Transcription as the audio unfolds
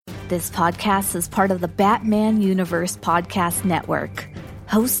This podcast is part of the Batman Universe Podcast Network,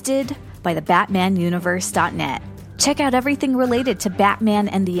 hosted by the BatmanUniverse.net. Check out everything related to Batman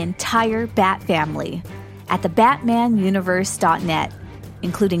and the entire Bat family at the BatmanUniverse.net,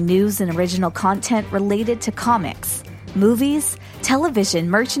 including news and original content related to comics, movies, television,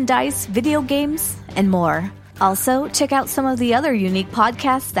 merchandise, video games, and more. Also, check out some of the other unique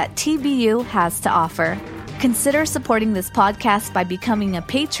podcasts that TBU has to offer. Consider supporting this podcast by becoming a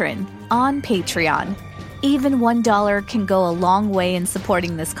patron on Patreon. Even $1 can go a long way in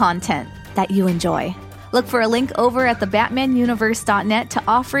supporting this content that you enjoy. Look for a link over at thebatmanuniverse.net to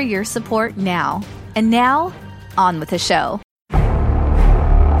offer your support now. And now, on with the show.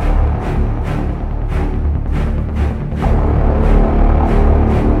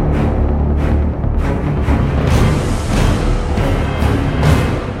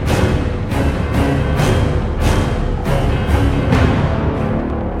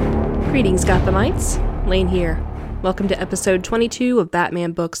 Greetings, Gothamites. Lane here. Welcome to episode 22 of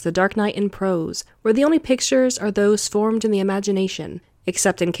Batman Books The Dark Knight in Prose, where the only pictures are those formed in the imagination,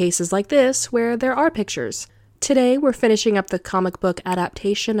 except in cases like this, where there are pictures. Today, we're finishing up the comic book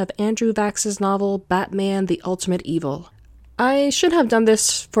adaptation of Andrew Vax's novel, Batman the Ultimate Evil. I should have done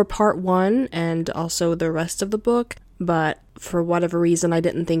this for part 1 and also the rest of the book, but for whatever reason I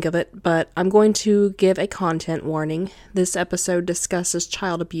didn't think of it, but I'm going to give a content warning. This episode discusses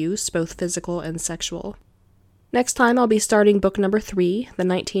child abuse, both physical and sexual. Next time I'll be starting book number 3, the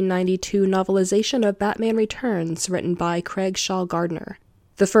 1992 novelization of Batman Returns, written by Craig Shaw Gardner.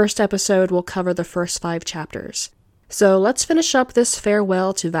 The first episode will cover the first 5 chapters. So let's finish up this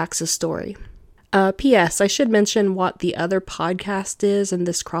farewell to Vax's story. P.S. I should mention what the other podcast is in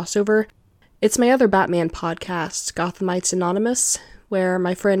this crossover. It's my other Batman podcast, Gothamites Anonymous, where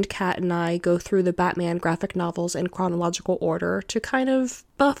my friend Kat and I go through the Batman graphic novels in chronological order to kind of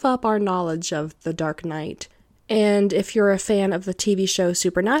buff up our knowledge of The Dark Knight. And if you're a fan of the TV show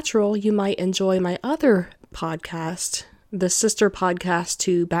Supernatural, you might enjoy my other podcast, the sister podcast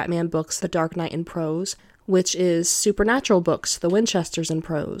to Batman Books The Dark Knight in Prose, which is Supernatural Books The Winchesters in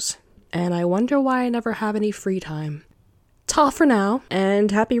Prose. And I wonder why I never have any free time. Ta for now,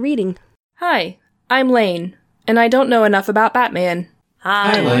 and happy reading. Hi, I'm Lane, and I don't know enough about Batman.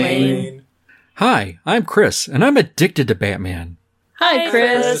 Hi, Lane. Hi, I'm Chris, and I'm addicted to Batman. Hi,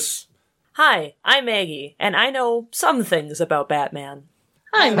 Chris. Hi, I'm Maggie, and I know some things about Batman.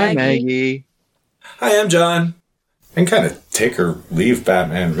 Hi, Maggie. Hi, I'm John. And kind of take or leave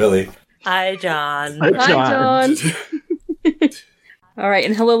Batman, really. Hi, John. Hi, John. All right,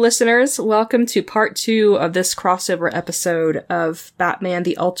 and hello, listeners. Welcome to part 2 of this crossover episode of Batman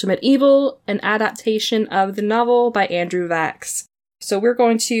the Ultimate Evil, an adaptation of the novel by Andrew Vax. So we're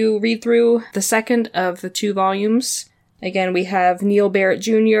going to read through the second of the 2 volumes. Again, we have Neil Barrett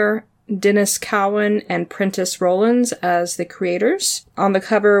Jr., Dennis Cowan, and Prentice Rollins as the creators. On the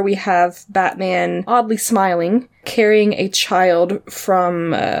cover, we have Batman oddly smiling, carrying a child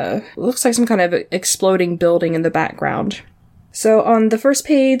from, looks like some kind of exploding building in the background. So on the first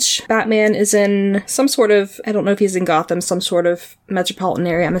page, Batman is in some sort of, I don't know if he's in Gotham, some sort of metropolitan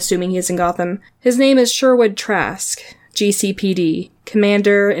area. I'm assuming he's in Gotham. His name is Sherwood Trask, GCPD,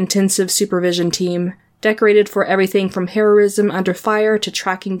 Commander, Intensive Supervision Team, decorated for everything from heroism under fire to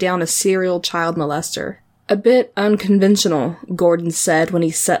tracking down a serial child molester. A bit unconventional, Gordon said when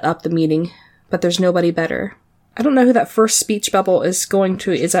he set up the meeting, but there's nobody better. I don't know who that first speech bubble is going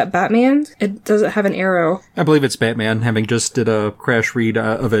to. Is that Batman? It doesn't have an arrow. I believe it's Batman, having just did a crash read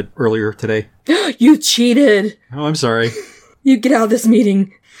of it earlier today. You cheated! Oh, I'm sorry. You get out of this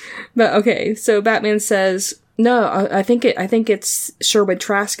meeting. But okay, so Batman says, no, I think it's Sherwood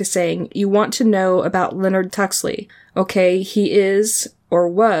Trask is saying, you want to know about Leonard Tuxley. Okay, he is, or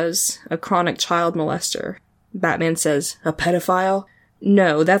was, a chronic child molester. Batman says, a pedophile?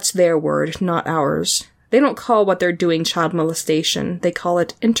 No, that's their word, not ours. They don't call what they're doing child molestation. They call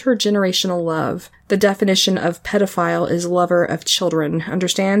it intergenerational love. The definition of pedophile is lover of children.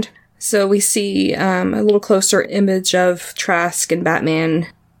 Understand? So we see a little closer image of Trask and Batman.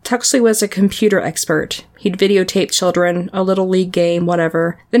 Tuxley was a computer expert. He'd videotape children, a little league game,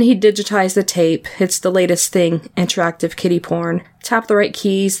 whatever. Then he'd digitize the tape. It's the latest thing, interactive kiddie porn. Tap the right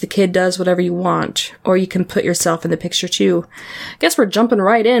keys, the kid does whatever you want. Or you can put yourself in the picture too. Guess we're jumping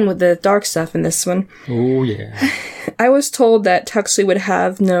right in with the dark stuff in this one. Oh, yeah. I was told that Tuxley would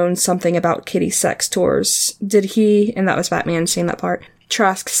have known something about kiddie sex tours. Did he? And that was Batman saying that part.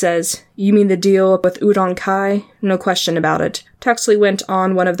 Trask says, you mean the deal with Udon Kai? No question about it. Tuxley went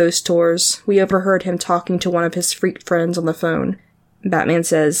on one of those tours. We overheard him talking to one of his freak friends on the phone. Batman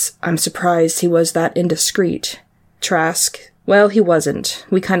says, I'm surprised he was that indiscreet. Trask, Well, he wasn't.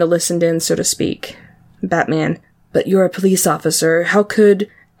 We kind of listened in, so to speak. Batman, but you're a police officer. How could...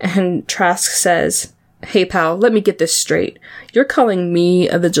 And Trask says, hey, pal, let me get this straight. You're calling me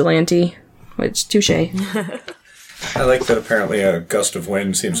a vigilante? Which, touche. I like that apparently a gust of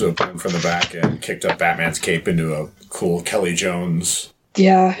wind seems to have blown from the back and kicked up Batman's cape into a cool Kelly Jones.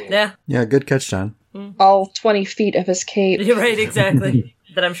 Yeah. Yeah. Yeah, good catch, John. All 20 feet of his cape. You're right, exactly.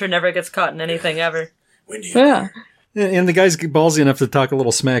 That I'm sure never gets caught in anything ever. Yeah. And the guy's ballsy enough to talk a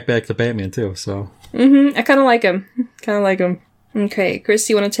little smack back to Batman, too, so... I kind of like him. Okay, Chris,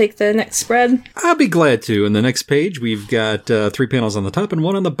 you want to take the next spread? I'll be glad to. In the next page, we've got 3 panels on the top and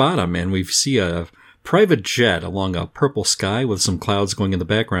 1 on the bottom, and we see a private jet along a purple sky with some clouds going in the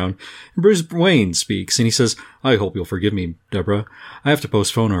background. And Bruce Wayne speaks, and he says, I hope you'll forgive me, Deborah. I have to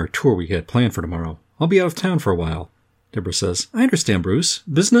postpone our tour we had planned for tomorrow. I'll be out of town for a while. Deborah says, I understand, Bruce.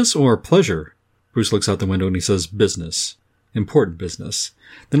 Business or pleasure? Bruce looks out the window and he says, business. Important business.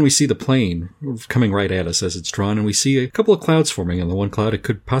 Then we see the plane coming right at us as it's drawn, and we see a couple of clouds forming. On the one cloud, it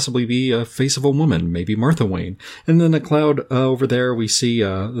could possibly be a face of a woman, maybe Martha Wayne. And then a cloud over there, we see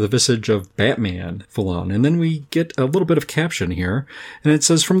the visage of Batman full on. And then we get a little bit of caption here, and it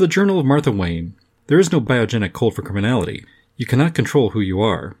says, from the Journal of Martha Wayne, there is no biogenic code for criminality. You cannot control who you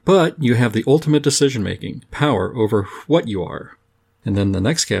are, but you have the ultimate decision-making, power over what you are. And then the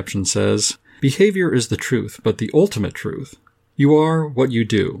next caption says, behavior is the truth, but the ultimate truth. You are what you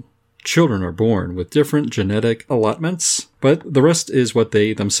do. Children are born with different genetic allotments, but the rest is what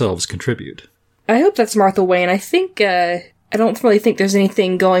they themselves contribute. I hope that's Martha Wayne. I think, I don't really think there's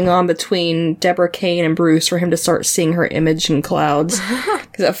anything going on between Deborah Kane and Bruce for him to start seeing her image in clouds.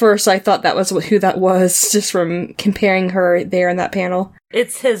 Because at first I thought that was who that was, just from comparing her there in that panel.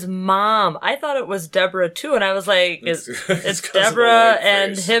 It's his mom. I thought it was Deborah too, and I was like, it's Deborah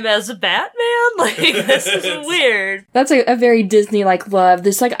and him as a Batman? Like, this is weird. That's a very Disney-like love.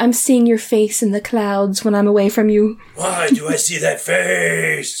 There's like, I'm seeing your face in the clouds when I'm away from you. Why do I see that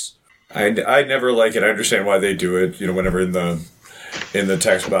face? I never like it. I understand why they do it, whenever in the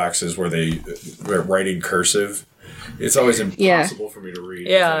text boxes where they're writing cursive. It's always impossible for me to read.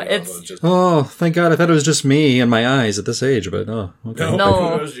 Yeah, it's... Oh, thank God. I thought it was just me and my eyes at this age, but okay.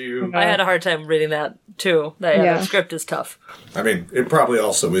 No, it was you. I had a hard time reading that, too. The script is tough. I mean, it probably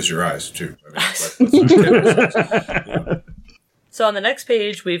also is your eyes, too. So on the next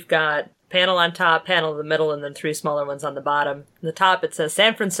page, we've got panel on top, panel in the middle, and then 3 smaller ones on the bottom. In the top, it says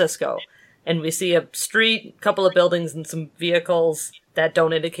San Francisco. And we see a street, a couple of buildings, and some vehicles that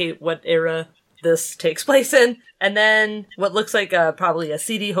don't indicate what era this takes place in. And then what looks like probably a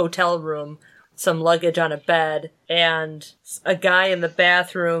seedy hotel room, some luggage on a bed, and a guy in the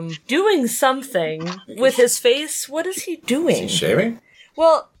bathroom doing something with his face. What is he doing? Is he shaving?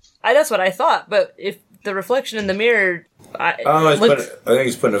 Well, that's what I thought, but if the reflection in the mirror... I think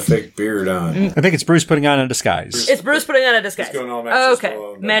he's putting a fake beard on. I think it's Bruce putting on a disguise. It's Bruce putting on a disguise. He's going all Matches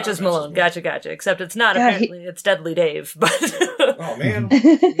Malone. Matches Malone. Gotcha. Except it's not, apparently. It's Deadly Dave. But oh, man.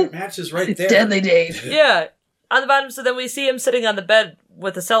 Your match is right there. Deadly Dave. Yeah. On the bottom, so then we see him sitting on the bed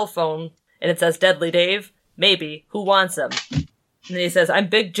with a cell phone, and it says Deadly Dave. Maybe. Who wants him? And then he says, I'm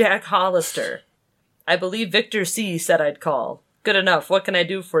Big Jack Hollister. I believe Victor C. said I'd call. Good enough. What can I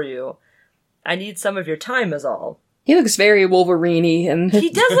do for you? I need some of your time is all. He looks very Wolverine-y. And he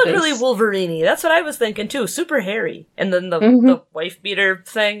does look really Wolverine-y. That's what I was thinking, too. Super hairy. And then the wife-beater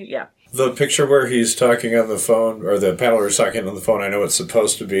thing, yeah. The picture where he's talking on the phone, or the panel where he's talking on the phone, I know it's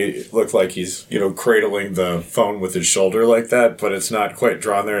supposed to be, look like he's, cradling the phone with his shoulder like that, but it's not quite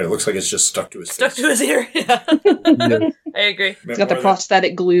drawn there. It looks like it's just stuck to his face. Stuck to his ear, yeah. I agree. He's got the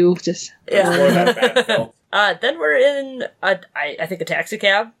prosthetic glue, just... Yeah. Then we're in, I think, a taxi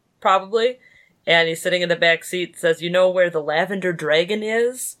cab, probably. And he's sitting in the back seat, says, you know where the Lavender Dragon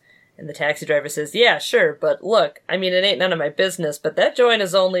is? And the taxi driver says, yeah, sure, but look, I mean, it ain't none of my business, but that joint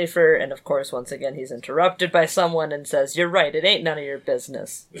is only for... And of course, once again, he's interrupted by someone and says, you're right, it ain't none of your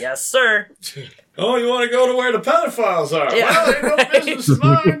business. Yes, sir. Oh, you want to go to where the pedophiles are? Yeah. Well, ain't no business of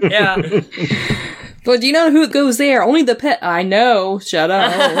mine. Yeah. But do you know who goes there? Only the pet. I know. Shut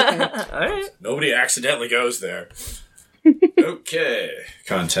up. Oh, okay. All right. Nobody accidentally goes there. Okay.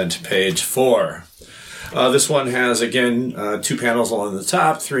 Content page 4. This one has, again, 2 panels along the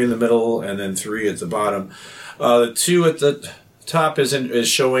top, 3 in the middle, and then 3 at the bottom. The 2 at the top is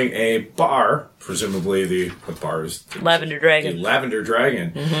showing a bar, presumably what bar is? Lavender Dragon. The Lavender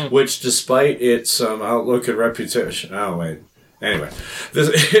Dragon, which despite its outlook and reputation... Oh, wait. Anyway,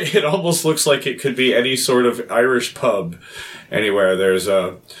 it almost looks like it could be any sort of Irish pub anywhere. There's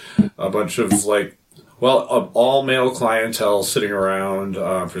a bunch of, Well, all male clientele sitting around,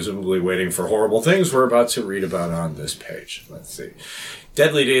 presumably waiting for horrible things we're about to read about on this page. Let's see.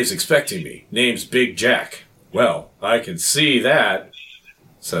 Deadly Dave's expecting me. Name's Big Jack. Well, I can see that,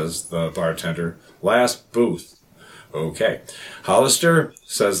 says the bartender. Last booth. Okay. Hollister,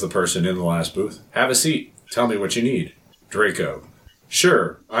 says the person in the last booth. Have a seat. Tell me what you need. Draco.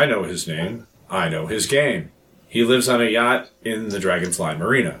 Sure, I know his name. I know his game. He lives on a yacht in the Dragonfly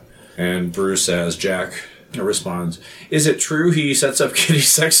Marina. And Bruce, as Jack responds, is it true he sets up kiddie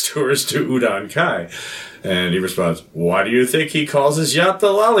sex tours to Udon Kai? And he responds, why do you think he calls his yacht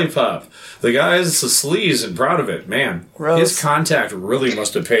the Lollipop? The guy's a sleaze and proud of it. Man, Gross. His contact really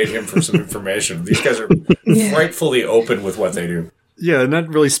must have paid him for some information. These guys are frightfully open with what they do. Yeah, not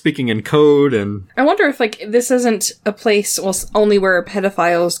really speaking in code, and I wonder if, like, this isn't a place only where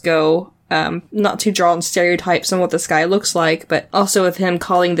pedophiles go, not to draw on stereotypes on what this guy looks like, but also with him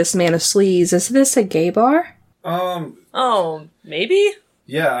calling this man a sleaze. Is this a gay bar? Oh, maybe?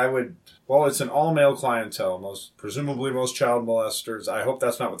 Yeah, I would. Well, it's an all-male clientele. Presumably most child molesters. I hope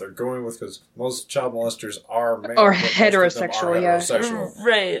that's not what they're going with, because most child molesters are male. Or but most of them heterosexual, are yeah. heterosexual.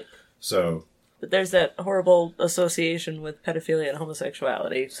 Right. So, But there's that horrible association with pedophilia and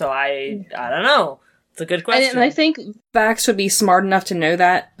homosexuality. So I don't know. It's a good question. And I think Vax would be smart enough to know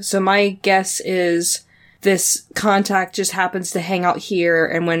that. So my guess is this contact just happens to hang out here,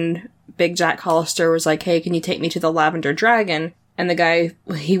 and when Big Jack Hollister was like, hey, can you take me to the Lavender Dragon? And the guy,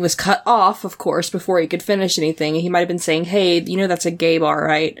 he was cut off, of course, before he could finish anything. He might have been saying, hey, you know that's a gay bar,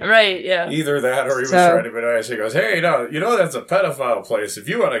 right? Right, yeah. either that or he was trying to be nice. He goes, hey, no, you know that's a pedophile place. If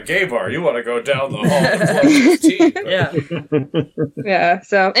you want a gay bar, you want to go down the hall to Club 15. Yeah. Yeah,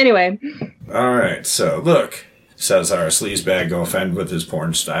 so anyway. All right, so look, says our sleazebag go offend with his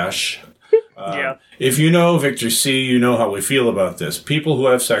porn stash. Yeah. If you know Victor C., you know how we feel about this. People who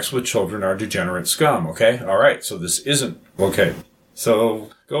have sex with children are degenerate scum, okay? All right, so this isn't... Okay,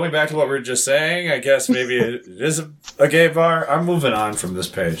 so going back to what we were just saying, I guess maybe it is a gay bar. I'm moving on from this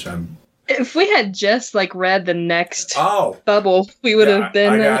page. If we had just, like, read the next Oh! bubble, we would have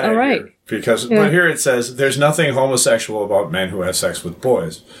been I got it all right. here. Because, but here it says, there's nothing homosexual about men who have sex with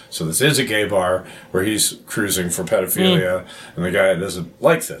boys. So this is a gay bar where he's cruising for pedophilia, and the guy doesn't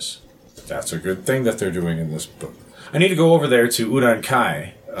like this. That's a good thing that they're doing in this book. I need to go over there to Udon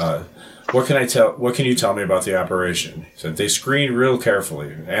Kai. What can you tell me about the operation? He said, they screen real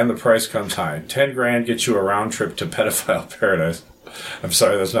carefully, and the price comes high. 10 grand gets you a round trip to pedophile paradise. I'm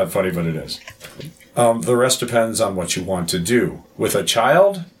sorry, that's not funny, but it is. The rest depends on what you want to do. With a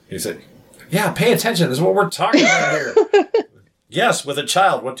child? He said, yeah, pay attention. This is what we're talking about here. Yes, with a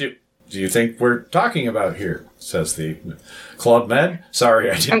child. What do you think we're talking about here? Says the Club Med.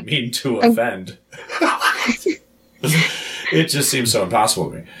 Sorry, I didn't mean to offend. It just seems so impossible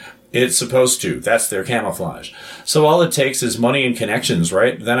to me. It's supposed to. That's their camouflage. So all it takes is money and connections,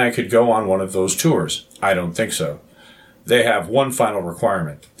 right? Then I could go on one of those tours. I don't think so. They have one final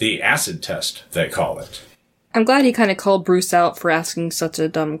requirement. The acid test, they call it. I'm glad he kind of called Bruce out for asking such a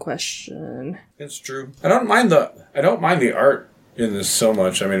dumb question. It's true. I don't mind the art in this so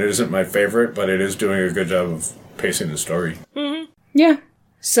much. I mean, it isn't my favorite, but it is doing a good job of pacing the story. Mm-hmm. Yeah.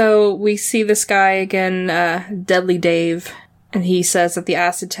 So we see this guy again, Deadly Dave, and he says that the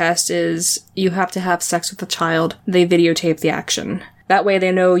acid test is you have to have sex with a child. They videotape the action. That way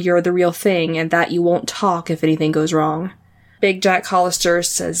they know you're the real thing and that you won't talk if anything goes wrong. Big Jack Hollister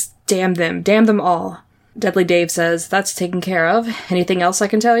says, damn them all. Deadly Dave says, that's taken care of. Anything else I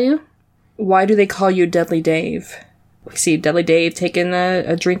can tell you? Why do they call you Deadly Dave? We see Deadly Dave taking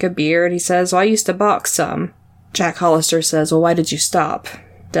a drink of beer, and he says, well, I used to box some. Jack Hollister says, well, why did you stop?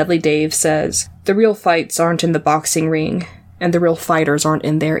 Deadly Dave says, the real fights aren't in the boxing ring, and the real fighters aren't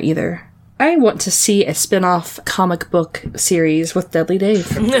in there either. I want to see a spin-off comic book series with Deadly Dave.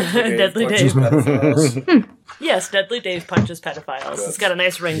 Deadly Dave. Pedophiles. Yes, Deadly Dave punches pedophiles. It's got a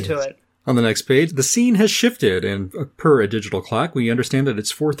nice ring to it. on the next page, the scene has shifted, and per a digital clock, we understand that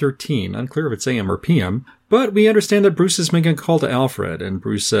it's 4:13. Unclear if it's AM or PM, but we understand that Bruce is making a call to Alfred, and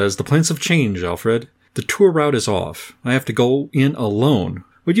Bruce says, "The plans have changed, Alfred. The tour route is off. I have to go in alone.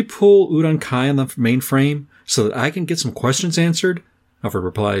 Would you pull Udon Kai on the mainframe so that I can get some questions answered?" Alfred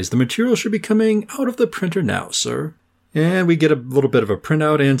replies, "The material should be coming out of the printer now, sir." And we get a little bit of a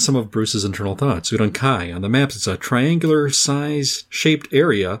printout and some of Bruce's internal thoughts. Udon Kai, on the maps, it's a triangular-size-shaped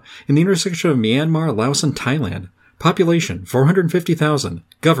area in the intersection of Myanmar, Laos, and Thailand. Population, 450,000.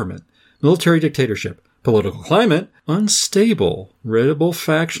 Government, military dictatorship. Political climate, unstable. Rebel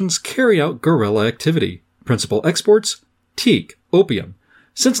factions carry out guerrilla activity. Principal exports, teak, opium.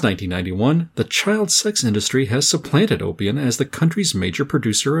 Since 1991, the child sex industry has supplanted opium as the country's major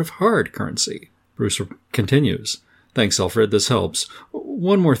producer of hard currency. Bruce continues. Thanks, Alfred. This helps.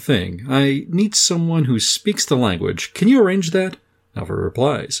 One more thing. I need someone who speaks the language. Can you arrange that? Alfred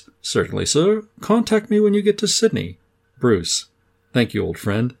replies. Certainly, sir. Contact me when you get to Sydney. Bruce. Thank you, old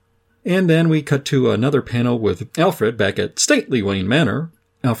friend. And then we cut to another panel with Alfred back at stately Wayne Manor.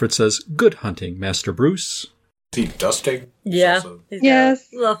 Alfred says, good hunting, Master Bruce. Is he dusting? Yeah. Yes.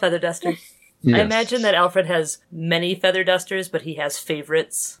 A little feather duster. Yes. I imagine that Alfred has many feather dusters, but he has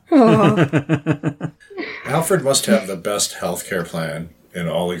favorites. Alfred must have the best healthcare plan in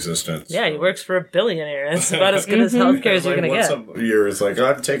all existence. Yeah, he works for a billionaire. That's about as good as healthcare as you're going to get. Once a year, it's like,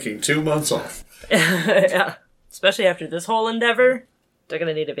 I'm taking 2 months off. Yeah. Especially after this whole endeavor, they're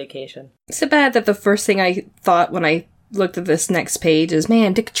going to need a vacation. It's so bad that the first thing I thought when I looked at this next page is,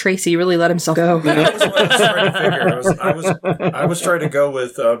 man, Dick Tracy really let himself go. That was what I was trying to figure. I was trying to go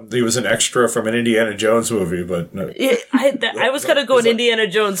with, he was an extra from an Indiana Jones movie, but no. I was going to go in Indiana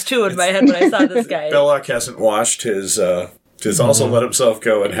Jones, too, in my head when I saw this guy. Belloc hasn't washed his also let himself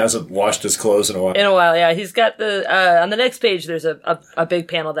go and hasn't washed his clothes in a while. In a while, yeah. He's got on the next page, there's a big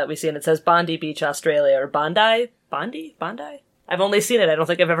panel that we see, and it says Bondi Beach, Australia, or Bondi? Bondi? I've only seen it. I don't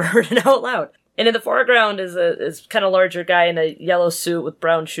think I've ever heard it out loud. And in the foreground is kind of larger guy in a yellow suit with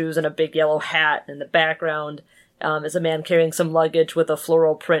brown shoes and a big yellow hat. In the background is a man carrying some luggage with a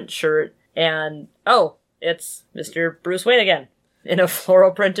floral print shirt. And, it's Mr. Bruce Wayne again, in a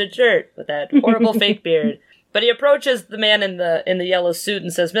floral printed shirt with that horrible fake beard. But he approaches the man in the yellow suit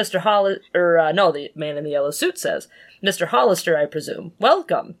and says, the man in the yellow suit says, Mr. Hollister, I presume.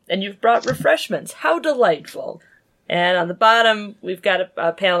 Welcome. And you've brought refreshments. How delightful. And on the bottom, we've got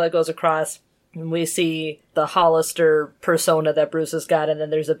a panel that goes across, and we see the Hollister persona that Bruce has got, and then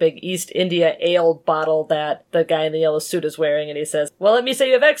there's a big East India ale bottle that the guy in the yellow suit is wearing, and he says, well, let me say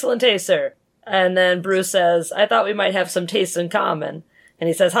you have excellent taste, sir. And then Bruce says, I thought we might have some tastes in common. And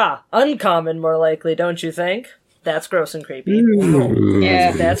he says, uncommon more likely, don't you think? That's gross and creepy.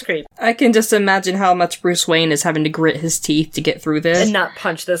 Yeah. That's creepy. I can just imagine how much Bruce Wayne is having to grit his teeth to get through this. And not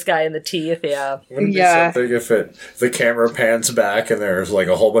punch this guy in the teeth, yeah. Wouldn't it be something if the camera pans back and there's like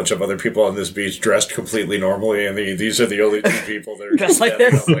a whole bunch of other people on this beach dressed completely normally, and these are the only two people that are dressed like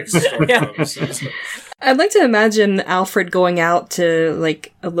this? Up, like stormtroopers. I'd like to imagine Alfred going out to,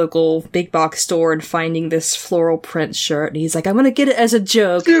 like, a local big box store and finding this floral print shirt, and he's like, I'm gonna get it as a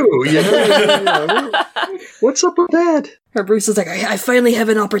joke. Yeah. What's up with that? Or Bruce is like, I finally have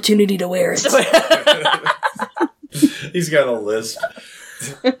an opportunity to wear it. He's got a list.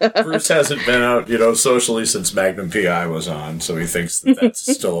 Bruce hasn't been out, socially since Magnum P.I. was on, so he thinks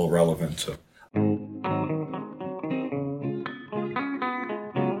that's still relevant. So.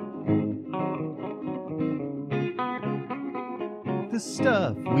 The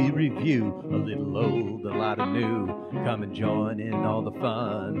stuff we review, a little old, a lot of new. Come and join in all the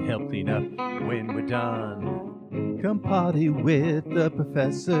fun, help clean up when we're done. Come party with the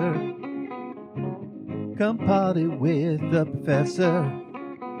professor. Come party with the professor.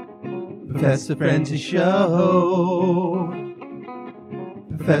 Professor Frenzy Show.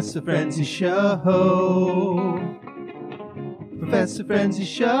 Professor Frenzy Show. Professor Frenzy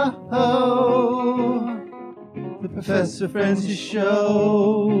Show. The Professor Frenzy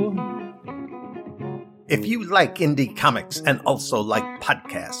Show. If you like indie comics and also like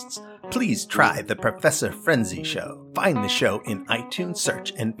podcasts, please try The Professor Frenzy Show. Find the show in iTunes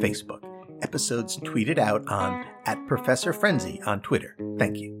Search and Facebook. Episodes tweeted out on @ProfessorFrenzy on Twitter.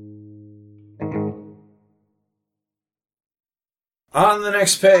 Thank you. On the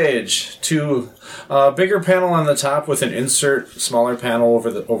next page, bigger panel on the top with an insert, smaller panel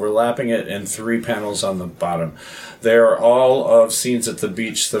overlapping it, and 3 panels on the bottom. They are all of scenes at the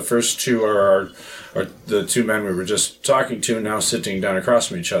beach. The first 2 are the 2 men we were just talking to, now sitting down across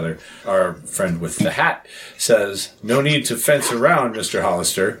from each other. Our friend with the hat says, no need to fence around, Mr.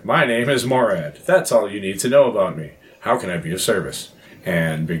 Hollister. My name is Morad. That's all you need to know about me. How can I be of service?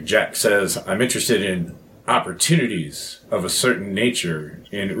 And Big Jack says, I'm interested in opportunities of a certain nature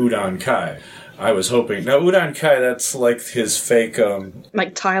in Udon Kai. I was hoping... Now, Udon Kai, that's like his fake...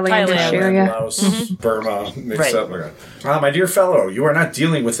 like Thailand area. Laos, Burma, mixed up. My dear fellow, you are not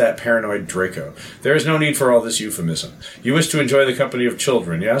dealing with that paranoid Draco. There is no need for all this euphemism. You wish to enjoy the company of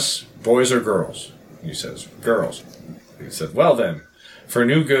children, yes? Boys or girls? He says, girls. He said, well then, for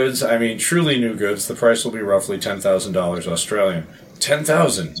new goods, I mean truly new goods, the price will be roughly $10,000 Australian.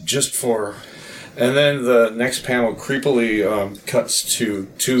 10,000 just for... And then the next panel creepily cuts to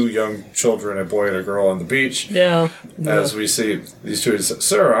two young children, a boy and a girl on the beach. Yeah. As we see these two,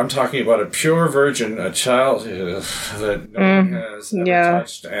 sir, I'm talking about a pure virgin, a child that no one has ever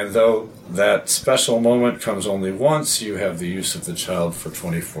touched. And though that special moment comes only once, you have the use of the child for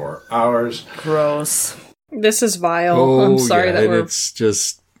 24 hours. Gross. This is vile. I'm sorry that we're... It's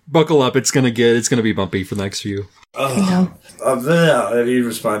just, buckle up, it's gonna be bumpy for the next few. And he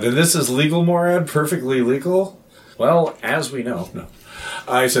responded, this is legal, Morad? Perfectly legal? Well, as we know. No.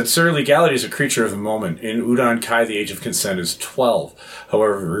 I said, sir, legality is a creature of the moment. In Udon Kai, the age of consent is 12.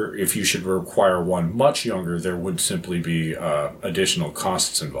 However, if you should require one much younger, there would simply be additional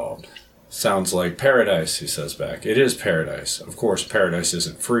costs involved. Sounds like paradise, he says back. It is paradise. Of course, paradise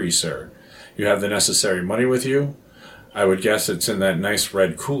isn't free, sir. You have the necessary money with you? I would guess it's in that nice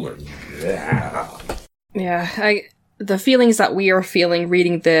red cooler. Yeah, the feelings that we are feeling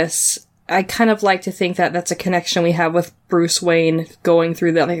reading this, I kind of like to think that that's a connection we have with Bruce Wayne going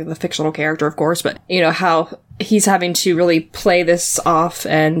through the fictional character, of course, but, how he's having to really play this off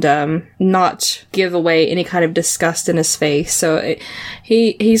and not give away any kind of disgust in his face. So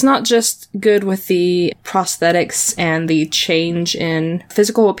he's not just good with the prosthetics and the change in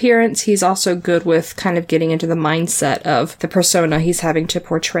physical appearance, he's also good with kind of getting into the mindset of the persona he's having to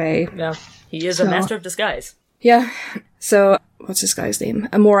portray. Yeah. He is a master of disguise. Yeah. So, what's this guy's name?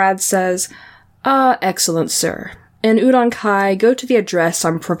 Morad says, excellent, sir. In Udon Kai, go to the address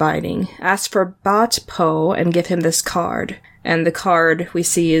I'm providing. Ask for Bat Po and give him this card. And the card we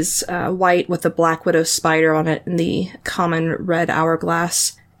see is white with a Black Widow spider on it in the common red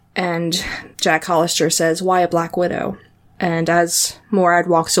hourglass. And Jack Hollister says, why a Black Widow? And as Morad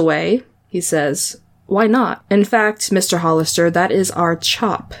walks away, he says, why not? In fact, Mr. Hollister, that is our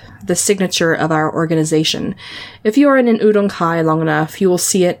CHOP, the signature of our organization. If you are in an Udon Kai long enough, you will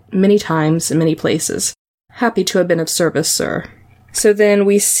see it many times in many places. Happy to have been of service, sir. So then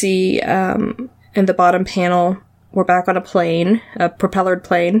we see, in the bottom panel, we're back on a plane, a propellered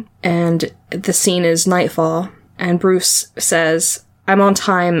plane, and the scene is nightfall, and Bruce says, I'm on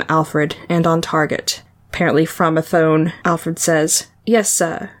time, Alfred, and on target. Apparently from a phone, Alfred says, yes,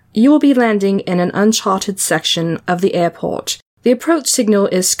 sir. You will be landing in an uncharted section of the airport. The approach signal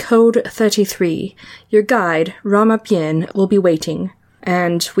is code 33. Your guide, Rama Bien, will be waiting.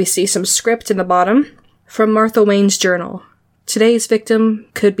 And we see some script in the bottom from Martha Wayne's journal. Today's victim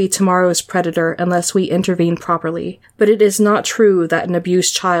could be tomorrow's predator unless we intervene properly. But it is not true that an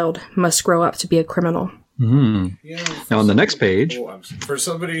abused child must grow up to be a criminal. Yeah, now on the next page, for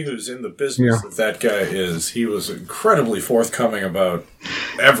somebody who's in the business that guy is, he was incredibly forthcoming about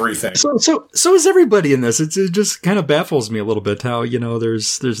everything. So is everybody in this. It just kind of baffles me a little bit how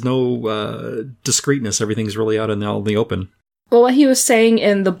there's no discreetness. Everything's really out in the open. Well, what he was saying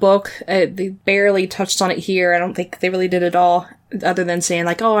in the book, they barely touched on it here. I don't think they really did it all, other than saying,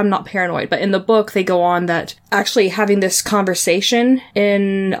 like, oh, I'm not paranoid. But in the book, they go on that actually having this conversation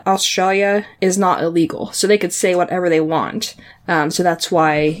in Australia is not illegal. So they could say whatever they want. So that's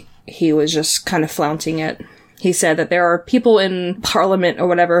why he was just kind of flaunting it. He said that there are people in Parliament or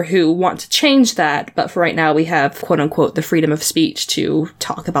whatever who want to change that, but for right now we have, quote-unquote, the freedom of speech to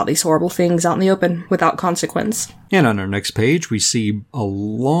talk about these horrible things out in the open without consequence. And on our next page, we see a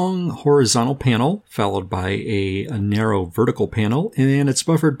long horizontal panel followed by a narrow vertical panel, and it's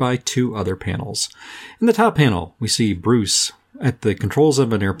buffered by two other panels. In the top panel, we see Bruce at the controls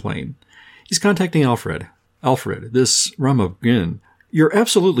of an airplane. He's contacting Alfred. Alfred, this Rama Bien, you're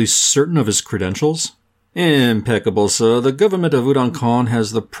absolutely certain of his credentials? Impeccable, sir. The government of Udon Khan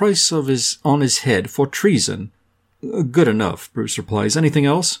has the price on his head for treason. Good enough, Bruce replies. Anything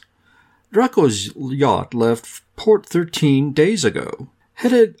else? Draco's yacht left Port 13 days ago,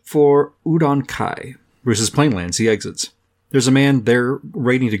 headed for Udon Kai. Bruce's plane lands. He exits. There's a man there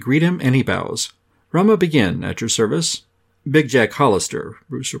waiting to greet him, and he bows. Rama Bien, at your service. Big Jack Hollister,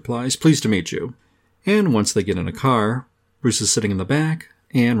 Bruce replies. Pleased to meet you. And once they get in a car, Bruce is sitting in the back,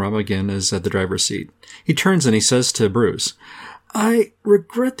 and Rama again is at the driver's seat. He turns and he says to Bruce, I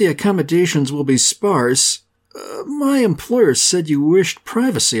regret the accommodations will be sparse. My employer said you wished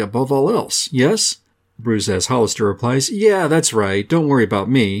privacy above all else, yes? Bruce, as Hollister replies, yeah, that's right. Don't worry about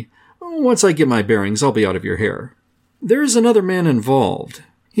me. Once I get my bearings, I'll be out of your hair. There's another man involved.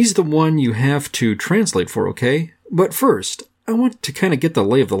 He's the one you have to translate for, okay? But first, I want to kind of get the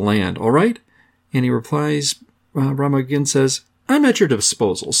lay of the land, all right? And he replies, Rama again says, I'm at your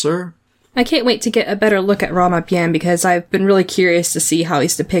disposal, sir. I can't wait to get a better look at Rama Bien because I've been really curious to see how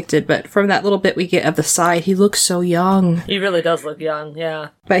he's depicted, but from that little bit we get of the side, he looks so young. He really does look young, yeah.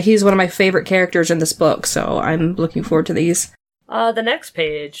 But he's one of my favorite characters in this book, so I'm looking forward to these. The next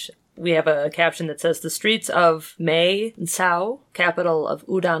page, we have a caption that says, "The streets of Mae Nsao, capital of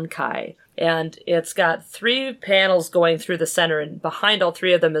Udon Kai." And it's got 3 panels going through the center, and behind all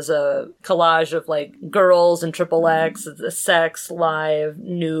 3 of them is a collage of, like, girls and XXX, sex, live,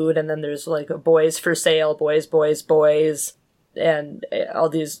 nude, and then there's, like, a boys for sale, boys, boys, boys, and all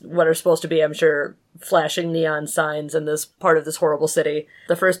these, what are supposed to be, I'm sure, flashing neon signs in this part of this horrible city.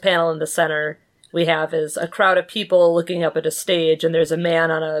 The first panel in the center we have is a crowd of people looking up at a stage, and there's a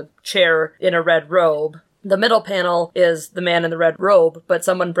man on a chair in a red robe. The middle panel is the man in the red robe, but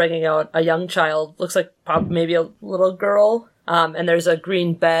someone bringing out a young child, looks like probably maybe a little girl, and there's a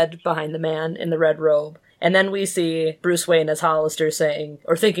green bed behind the man in the red robe. And then we see Bruce Wayne as Hollister saying,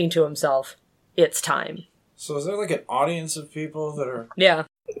 or thinking to himself, "It's time." So is there like an audience of people that are... Yeah.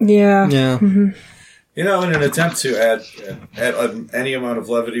 Yeah. Yeah. Mm-hmm. You know, in an attempt to add any amount of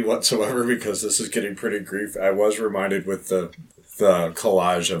levity whatsoever, because this is getting pretty grief, I was reminded with the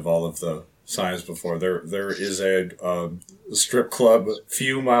collage of all of the signs before. There is a strip club a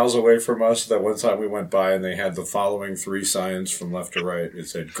few miles away from us that one time we went by, and they had the following 3 signs from left to right. It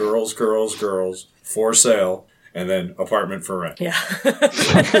said, "Girls, girls, girls, for sale," and then "Apartment for rent." Yeah.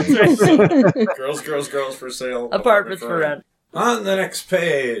 Girls, girls, girls, for sale. Apartment for rent. On the next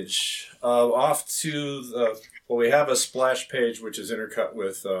page, off to the... Well, we have a splash page which is intercut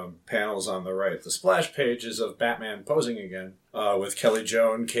with panels on the right. The splash page is of Batman posing again, with Kelly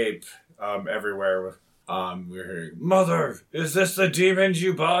Joan cape everywhere. We're hearing, "Mother, is this the demons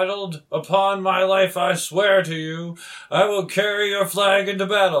you bottled? Upon my life I swear to you, I will carry your flag into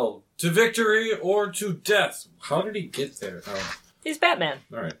battle, to victory or to death." How did he get there? Oh. He's Batman.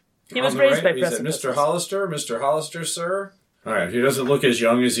 All right. He was On the raised by right, is it precipices. Mr. Hollister, sir? All right, he doesn't look as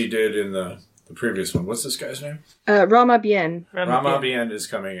young as he did in the previous one. What's this guy's name? Rama Bien. Rama Bien is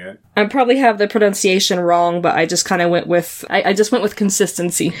coming in. I probably have the pronunciation wrong, but I just kind of went with... I just went with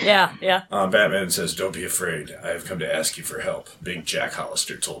consistency. Yeah, yeah. Batman says, "Don't be afraid. I have come to ask you for help. Big Jack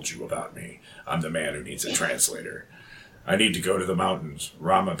Hollister told you about me. I'm the man who needs a translator. I need to go to the mountains,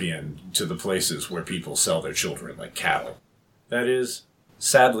 Rama Bien, to the places where people sell their children like cattle. That is,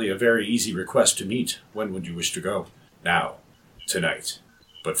 sadly, a very easy request to meet. When would you wish to go?" "Now. Tonight.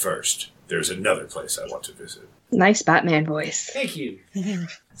 But first, there's another place I want to visit." Nice Batman voice. Thank you.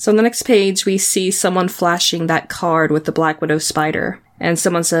 So on the next page, we see someone flashing that card with the Black Widow spider. And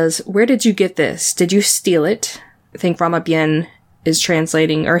someone says, "Where did you get this? Did you steal it?" I think Rama Bien is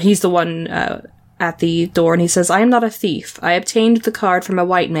translating, or he's the one at the door, and he says, "I am not a thief. I obtained the card from a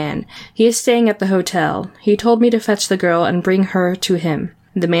white man. He is staying at the hotel. He told me to fetch the girl and bring her to him."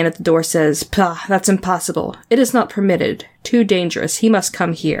 The man at the door says, "Pah, that's impossible. It is not permitted. Too dangerous. He must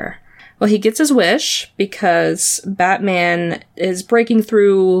come here." Well, he gets his wish because Batman is breaking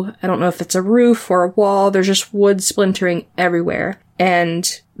through, I don't know if it's a roof or a wall, there's just wood splintering everywhere.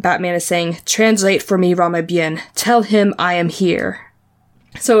 And Batman is saying, "Translate for me, Rama Bien. Tell him I am here."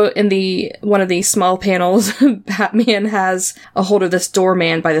 So in one of these small panels, Batman has a hold of this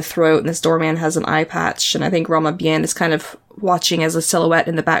doorman by the throat, and this doorman has an eye patch, and I think Rama Bien is kind of watching as a silhouette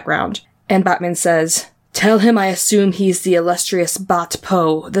in the background. And Batman says, "Tell him I assume he's the illustrious Bat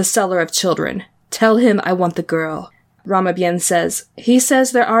Po, the seller of children. Tell him I want the girl." Rama Bien says, "He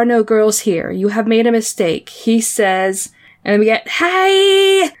says there are no girls here. You have made a mistake. He says..." And we get,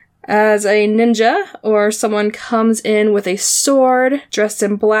 "Hi!" as a ninja, or someone comes in with a sword, dressed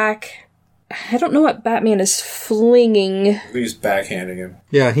in black. I don't know what Batman is flinging. He's backhanding him.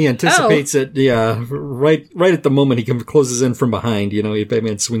 Yeah, he anticipates it. Yeah, right at the moment he closes in from behind. You know,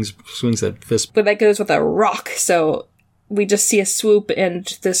 Batman swings that fist. But that goes with a rock, so we just see a swoop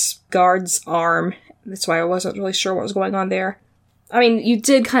and this guard's arm. That's why I wasn't really sure what was going on there. I mean, you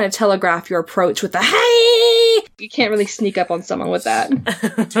did kind of telegraph your approach with the "hey!" You can't really sneak up on someone with that.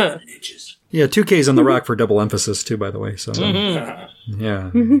 Yeah, 2 Ks on the rock for double emphasis, too, by the way. So,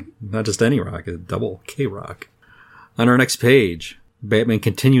 yeah, not just any rock, a double K rock. On our next page, Batman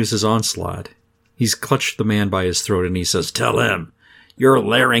continues his onslaught. He's clutched the man by his throat and he says, "Tell him, your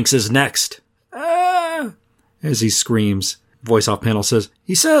larynx is next." "Ah!" As he screams. Voice off panel says,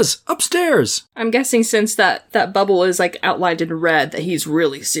 "He says, upstairs." I'm guessing since that bubble is like outlined in red that he's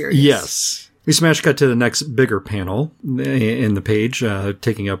really serious. Yes. We smash cut to the next bigger panel in the page,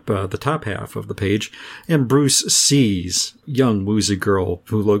 taking up the top half of the page, and Bruce sees young woozy girl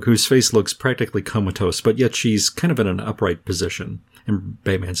whose face looks practically comatose, but yet she's kind of in an upright position. And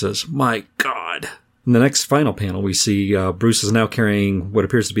Batman says, "My God." In the next final panel, we see Bruce is now carrying what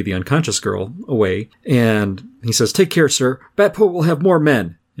appears to be the unconscious girl away, and he says, "Take care, sir. Batpo will have more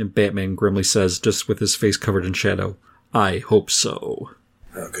men." And Batman grimly says, just with his face covered in shadow, "I hope so."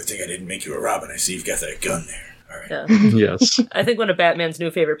 "Oh, good thing I didn't make you a Robin. I see you've got that gun there. All right. Yeah. Yes. I think one of Batman's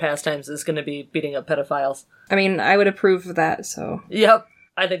new favorite pastimes is going to be beating up pedophiles. I mean, I would approve of that, so. Yep.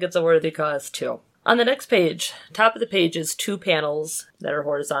 I think it's a worthy cause, too. On the next page, top of the page is 2 panels that are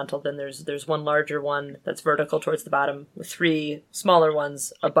horizontal. Then there's one larger one that's vertical towards the bottom, with 3 smaller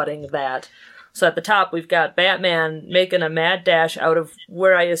ones abutting that. So at the top, we've got Batman making a mad dash out of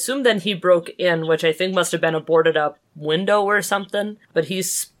where I assume then he broke in, which I think must have been a boarded up window or something. But he's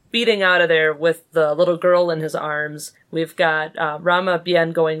speeding out of there with the little girl in his arms. We've got Rama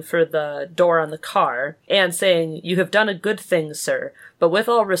Bien going for the door on the car and saying, "You have done a good thing, sir, but with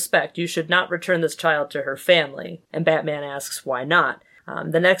all respect, you should not return this child to her family." And Batman asks, why not?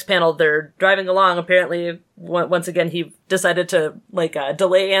 The next panel, they're driving along. Apparently, once again, he decided to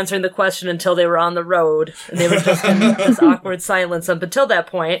delay answering the question until they were on the road. And they were just in this awkward silence up until that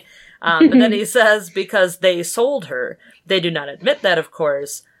point. But then he says, because they sold her. They do not admit that, of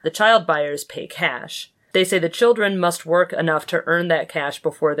course. The child buyers pay cash. They say the children must work enough to earn that cash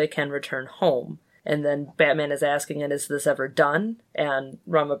before they can return home. And then Batman is asking, and is this ever done? And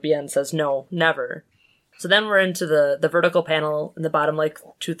Rama Bien says, no, never. So then we're into the vertical panel in the bottom,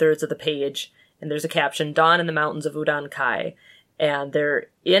 2/3 of the page, and there's a caption, "Dawn in the Mountains of Udon Kai." And they're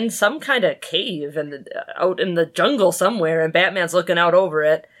in some kind of cave and out in the jungle somewhere, and Batman's looking out over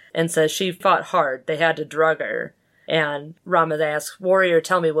it and says, "She fought hard. They had to drug her." And Rama asks, "Warrior,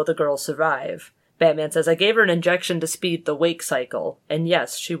 tell me, will the girl survive?" Batman says, "I gave her an injection to speed the wake cycle, and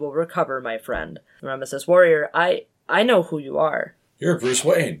yes, she will recover, my friend." Rama says, "Warrior, I know who you are." You're Bruce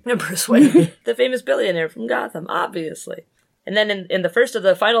Wayne. Bruce Wayne, the famous billionaire from Gotham, obviously. And then in the first of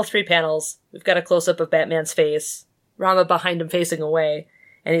the final 3 panels, we've got a close-up of Batman's face, Rama behind him facing away,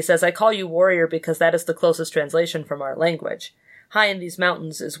 and he says, "I call you warrior because that is the closest translation from our language. High in these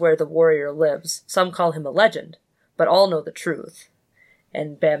mountains is where the warrior lives. Some call him a legend, but all know the truth."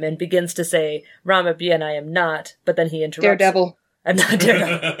 And Batman begins to say, "Rama Bien, I am not," but then he interrupts. Daredevil. I'm not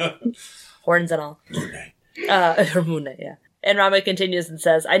Daredevil. Horns and all. Moon Knight, yeah. And Rama continues and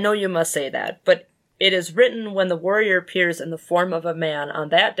says, "I know you must say that, but it is written when the warrior appears in the form of a man, on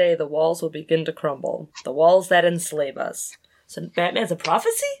that day the walls will begin to crumble, the walls that enslave us." So Batman's a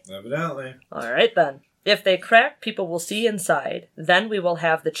prophecy? Evidently. All right, then. "If they crack, people will see inside. Then we will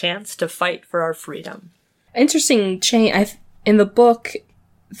have the chance to fight for our freedom." Interesting change. In the book,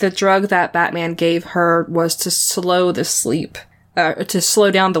 the drug that Batman gave her was to slow the sleep. To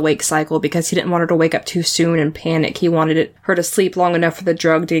slow down the wake cycle because he didn't want her to wake up too soon and panic. He wanted her to sleep long enough for the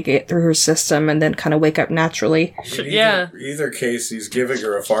drug to get through her system and then kind of wake up naturally. Either case, he's giving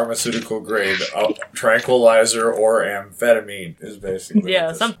her a pharmaceutical grade tranquilizer or amphetamine is basically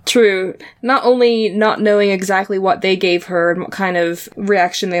True. Not only not knowing exactly what they gave her and what kind of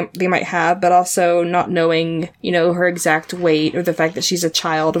reaction they might have, but also not knowing, her exact weight or the fact that she's a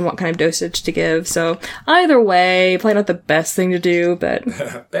child and what kind of dosage to give. So either way, probably not the best thing to do, but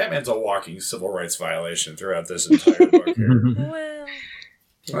Batman's a walking civil rights violation throughout this entire book here.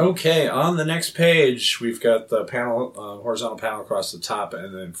 Okay, on the next page, we've got the panel, horizontal panel across the top,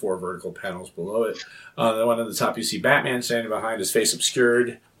 and then 4 vertical panels below it. The one on the top, you see Batman standing behind, his face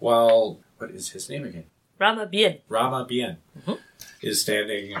obscured, while what is his name again? Rama Bien. Rama Bien is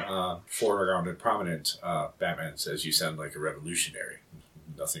standing foreground and prominent. Batman says, "You sound like a revolutionary."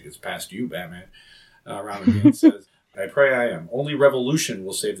 "Nothing gets past you, Batman." Rama Bien says, "I pray I am. Only revolution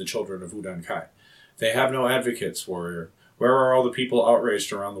will save the children of Udon Kai. They have no advocates, warrior. Where are all the people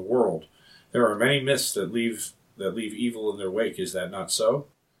outraged around the world? There are many myths that leave evil in their wake. Is that not so?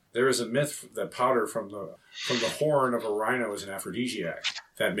 There is a myth that powder from the horn of a rhino is an aphrodisiac.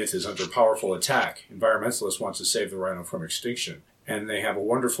 That myth is under powerful attack. Environmentalists want to save the rhino from extinction, and they have a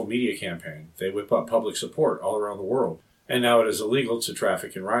wonderful media campaign. They whip up public support all around the world. And now it is illegal to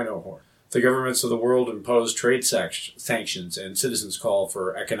traffic in rhino horn. The governments of the world impose trade sanctions, and citizens call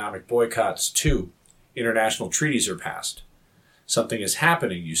for economic boycotts too. International treaties are passed. Something is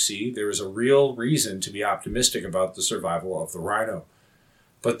happening, you see. There is a real reason to be optimistic about the survival of the rhino.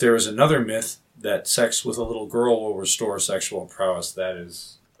 But there is another myth that sex with a little girl will restore sexual prowess. That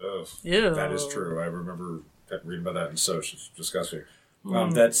is true. I remember reading about that in Soch. It's disgusting.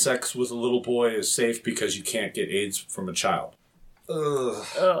 That sex with a little boy is safe because you can't get AIDS from a child. Ugh.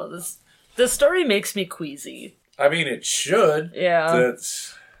 Oh, this story makes me queasy. I mean, it should. Yeah.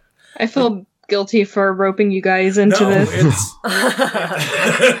 I feel guilty for roping you guys into this.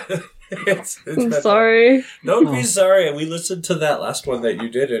 I'm sorry. Don't be sorry. We listened to that last one that you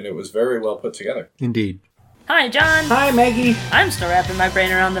did, and it was very well put together. Indeed. Hi, John. Hi, Maggie. I'm still wrapping my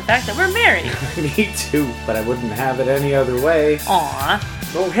brain around the fact that we're married. Me too, but I wouldn't have it any other way.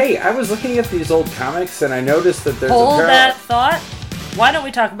 Aw. Oh, hey, I was looking at these old comics, and I noticed that there's Hold that thought. Why don't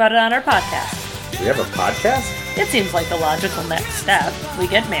we talk about it on our podcast? We have a podcast? It seems like the logical next step. We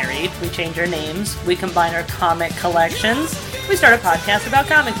get married, we change our names, we combine our comic collections, we start a podcast about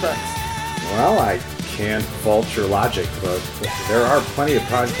comic books. Well, I can't fault your logic, but there are plenty of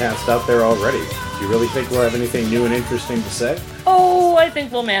podcasts out there already. Do you really think we'll have anything new and interesting to say? Oh, I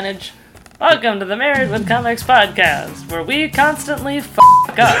think we'll manage. Welcome to the Married with Comics podcast, where we constantly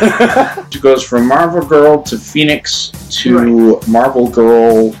up. It goes from Marvel Girl to Phoenix to Marvel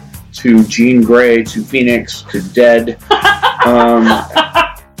Girl to Jean Grey to Phoenix to Dead. And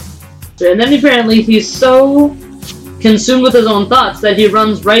then apparently he's so consumed with his own thoughts that he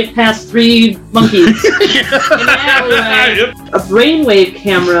runs right past 3 monkeys in the alleyway. A brainwave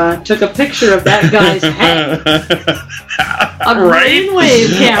camera took a picture of that guy's head. A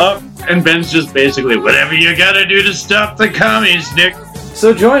brainwave camera. And Ben's just basically, whatever you gotta do to stop the commies, Nick.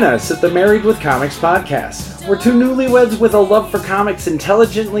 So join us at the Married with Comics podcast, where 2 newlyweds with a love for comics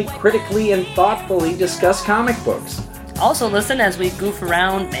intelligently, critically, and thoughtfully discuss comic books. Also listen as we goof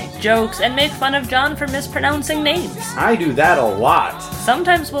around, make jokes, and make fun of John for mispronouncing names. I do that a lot.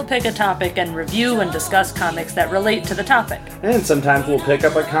 Sometimes we'll pick a topic and review and discuss comics that relate to the topic. And sometimes we'll pick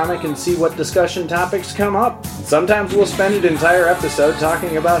up a comic and see what discussion topics come up. Sometimes we'll spend an entire episode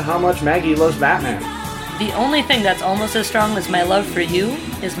talking about how much Maggie loves Batman. The only thing that's almost as strong as my love for you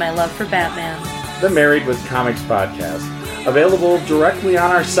is my love for Batman. The Married with Comics podcast. Available directly on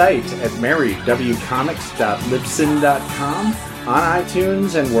our site at marriedwcomics.libsyn.com, on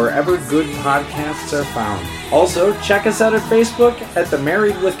iTunes, and wherever good podcasts are found. Also, check us out at Facebook at the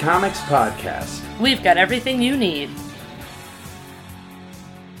Married with Comics podcast. We've got everything you need.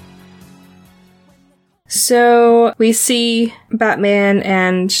 So we see Batman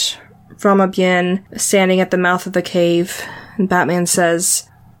and Rama Bien standing at the mouth of the cave, and Batman says,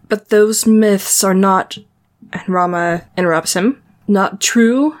 "But those myths are not..." And Rama interrupts him. "Not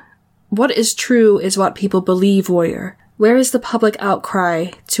true? What is true is what people believe, warrior. Where is the public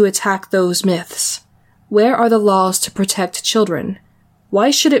outcry to attack those myths? Where are the laws to protect children?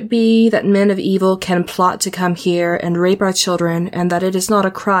 Why should it be that men of evil can plot to come here and rape our children, and that it is not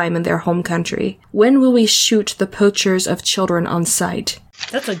a crime in their home country? When will we shoot the poachers of children on sight?"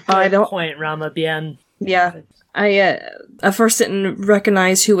 That's a good point, Rama Bien. Yeah. I at first didn't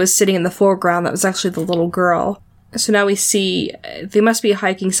recognize who was sitting in the foreground. That was actually the little girl. So now we see they must be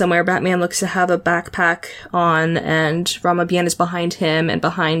hiking somewhere. Batman looks to have a backpack on, and Rama Bien is behind him, and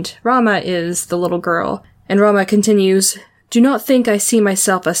behind Rama is the little girl. And Rama continues, "Do not think I see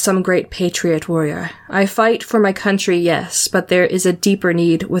myself as some great patriot warrior. I fight for my country, yes, but there is a deeper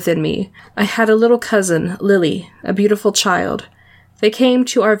need within me. I had a little cousin, Lily, a beautiful child. They came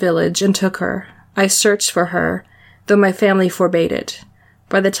to our village and took her. I searched for her, though my family forbade it.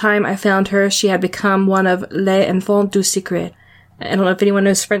 By the time I found her, she had become one of les enfants du secret. I don't know if anyone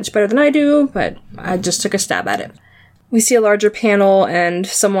knows French better than I do, but I just took a stab at it." We see a larger panel and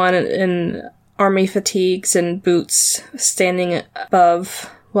someone in army fatigues and boots standing above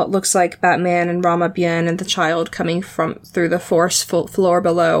what looks like Batman and Rama Bien and the child coming through the forest floor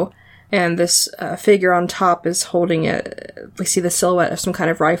below. And this figure on top is holding we see the silhouette of some kind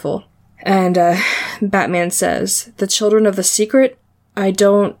of rifle. And Batman says, "The children of the secret? I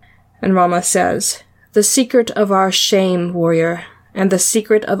don't..." And Rama says, "The secret of our shame, warrior, and the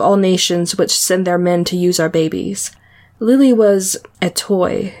secret of all nations which send their men to use our babies. Lily was a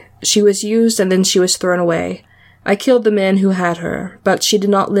toy. She was used and then she was thrown away. I killed the men who had her, but she did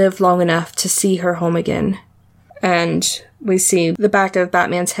not live long enough to see her home again." And we see the back of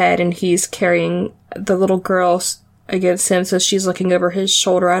Batman's head, and he's carrying the little girl against him, so she's looking over his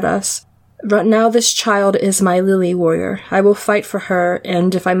shoulder at us. "Right now this child is my Lily, warrior. I will fight for her,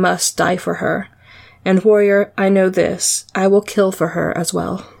 and if I must, die for her. And warrior, I know this. I will kill for her as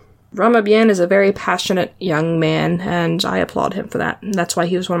well." Rama Bien is a very passionate young man, and I applaud him for that. And that's why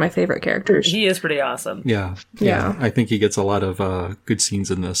he was one of my favorite characters. He is pretty awesome. Yeah. I think he gets a lot of good scenes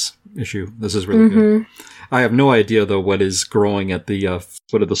in this issue. This is really good. I have no idea, though, what is growing at the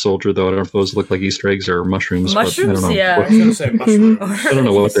foot of the soldier, though. I don't know if those look like Easter eggs or mushrooms. Mushrooms, but I don't know. yeah. I was going to say mushroom. I don't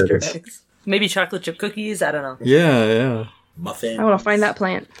know what that is. Maybe chocolate chip cookies? I don't know. Yeah. Muffin. I want to find that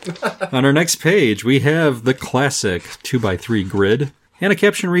plant. On our next page, we have the classic 2x3 grid, and a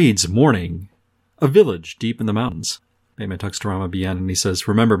caption reads, "Morning. A village deep in the mountains." Batman talks to Rama Bien, and he says,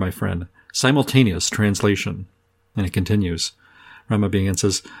 "Remember, my friend, simultaneous translation." And it continues. Rama Bien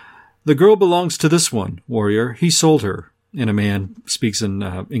says, "The girl belongs to this one, warrior. He sold her." And a man speaks in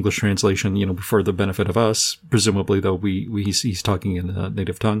English translation, for the benefit of us, presumably, though he's talking in the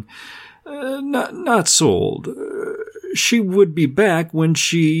native tongue. Not sold. She would be back when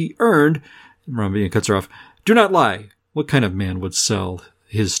she earned..." Rama Bien cuts her off. "Do not lie. What kind of man would sell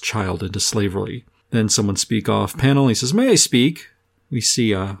his child into slavery. Then someone speak off panel. He says, "May I speak?" We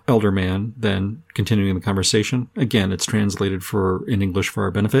see a elder man then continuing the conversation. Again, it's translated in English for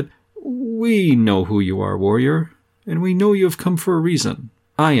our benefit. "We know who you are, warrior, and we know you have come for a reason.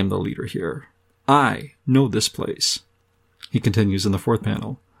 I am the leader here. I know this place." He continues in the fourth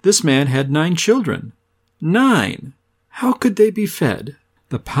panel. "This man had 9 children. 9! How could they be fed?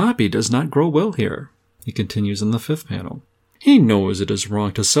 The poppy does not grow well here." He continues in the fifth panel. "He knows it is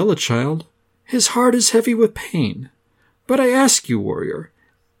wrong to sell a child. His heart is heavy with pain. But I ask you, warrior,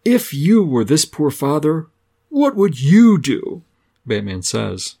 if you were this poor father, what would you do?" Batman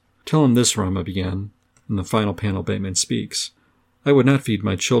says. "Tell him this," Rama began. In the final panel, Batman speaks. "I would not feed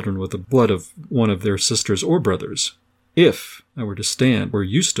my children with the blood of one of their sisters or brothers. If I were to stand where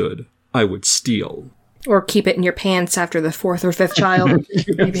you stood, I would steal." Or keep it in your pants after the 4th or 5th child.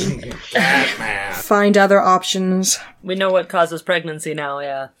 Maybe. Find other options. We know what causes pregnancy now,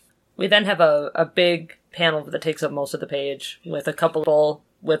 yeah. We then have a big panel that takes up most of the page with a couple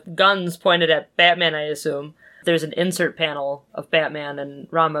with guns pointed at Batman, I assume. There's an insert panel of Batman, and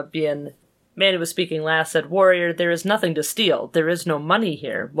Rama, being man who was speaking last, said, "Warrior, there is nothing to steal. There is no money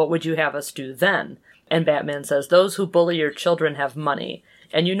here. What would you have us do then?" And Batman says, "Those who bully your children have money,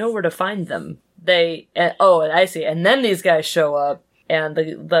 and you know where to find them. I see. And then these guys show up, and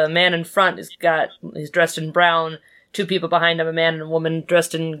the man in front he's dressed in brown. 2 people behind him, a man and a woman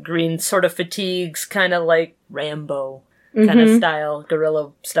dressed in green, sort of fatigues, kind of like Rambo kind of style,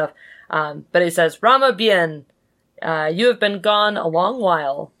 guerrilla stuff. But he says, "Rama Bien, you have been gone a long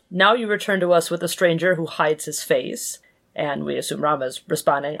while. Now you return to us with a stranger who hides his face." And we assume Rama's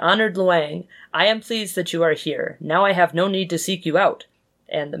responding, "Honored Luang, I am pleased that you are here. Now I have no need to seek you out."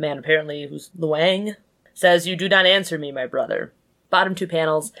 And the man, apparently, who's Luang, says, "You do not answer me, my brother." Bottom 2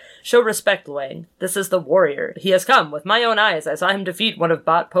 panels. "Show respect, Luang. This is the warrior. He has come. With my own eyes, I saw him defeat one of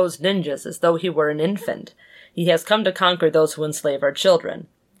Bat Po's ninjas as though he were an infant. He has come to conquer those who enslave our children."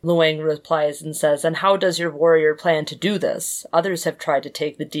 Luang replies and says, "And how does your warrior plan to do this? Others have tried to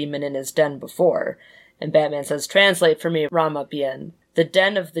take the demon in his den before." And Batman says, "Translate for me, Rama Bien. The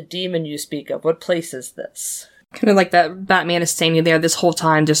den of the demon you speak of, what place is this?" Kind of like that Batman is standing there this whole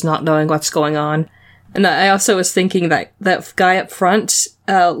time, just not knowing what's going on. And I also was thinking that guy up front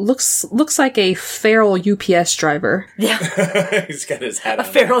looks like a feral UPS driver. Yeah. He's got his hat on. A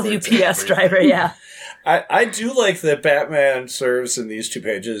feral UPS driver, yeah. I do like that Batman serves in these 2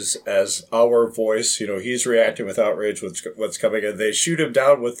 pages as our voice. You know, he's reacting with outrage with what's coming, and they shoot him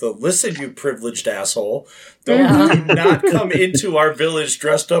down with the, "Listen, you privileged asshole. Do not come into our village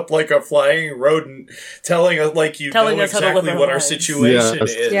dressed up like a flying rodent, telling us exactly what our situation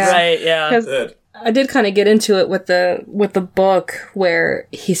is." Yeah. Right, yeah. I did kind of get into it with the book where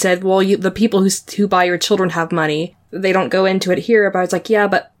he said, "Well, the people who buy your children have money." They don't go into it here, but I was like, yeah,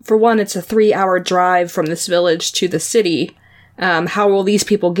 but for one, it's a 3-hour drive from this village to the city. How will these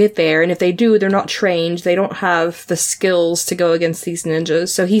people get there? And if they do, they're not trained. They don't have the skills to go against these ninjas.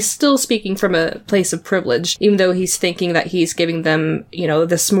 So he's still speaking from a place of privilege, even though he's thinking that he's giving them,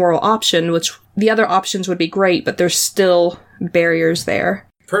 this moral option, which the other options would be great, but there's still barriers there.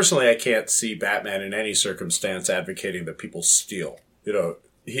 Personally, I can't see Batman in any circumstance advocating that people steal.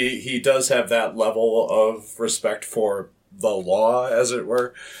 He does have that level of respect for the law, as it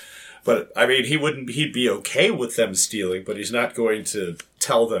were. But, I mean, he'd be okay with them stealing, but he's not going to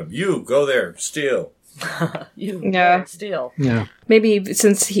tell them, "You, go there, steal." Steal. Yeah. Maybe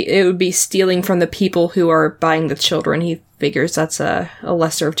since it would be stealing from the people who are buying the children, he figures that's a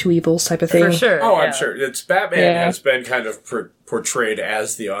lesser of 2 evils type of thing. For sure. Oh, yeah. I'm sure. Batman has been kind of portrayed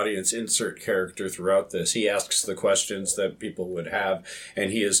as the audience insert character throughout this. He asks the questions that people would have,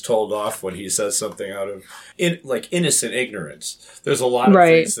 and he is told off when he says something out of innocent ignorance. There's a lot of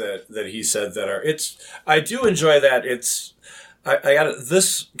things that he said that are. I do enjoy that.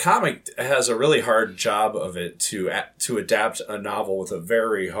 This comic has a really hard job of it to adapt a novel with a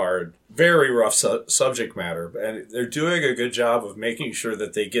very rough subject matter, and they're doing a good job of making sure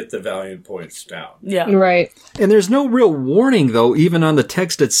that they get the valiant points down. Yeah, right. And there's no real warning, though, even on the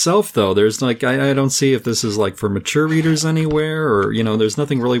text itself, though. There's I don't see if this is for mature readers anywhere, or, there's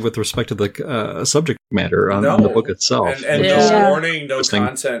nothing really with respect to the subject matter on the book itself. And no warning, no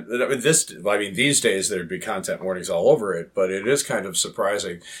content. These days there'd be content warnings all over it, but it is kind of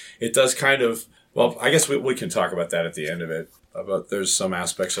surprising. It does kind of, well, I guess we can talk about that at the end of it. But there's some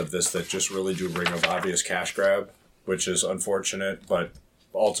aspects of this that just really do ring of obvious cash grab, which is unfortunate, but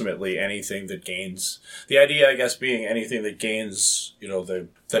ultimately anything that gains. The idea, I guess, being anything that gains,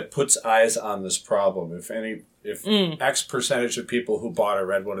 that puts eyes on this problem. If X percentage of people who bought or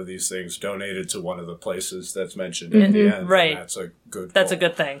read one of these things donated to one of the places that's mentioned at the end, right. That's a good That's goal. a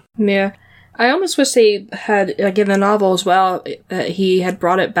good thing. Yeah. I almost wish they had, like in the novel as well, he had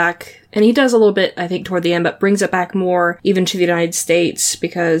brought it back, and he does a little bit, I think, toward the end, but brings it back more even to the United States,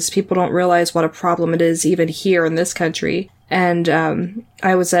 because people don't realize what a problem it is even here in this country. And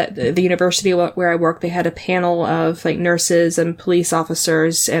I was at the university where I work. They had a panel of like nurses and police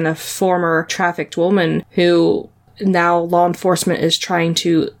officers and a former trafficked woman who now law enforcement is trying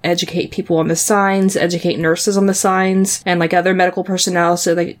to educate people on the signs, educate nurses on the signs, and like other medical personnel.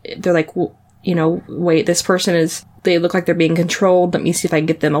 So they're like, wait, this person they look like they're being controlled. Let me see if I can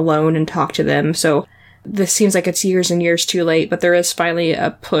get them alone and talk to them. So this seems like it's years and years too late, but there is finally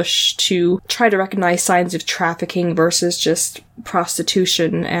a push to try to recognize signs of trafficking versus just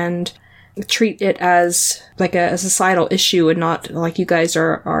prostitution and treat it as like a societal issue and not like you guys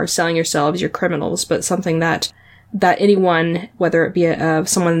are selling yourselves, you're criminals, but something that anyone, whether it be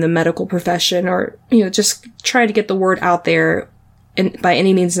someone in the medical profession or, just trying to get the word out there by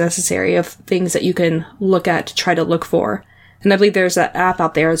any means necessary of things that you can look at to try to look for. And I believe there's that app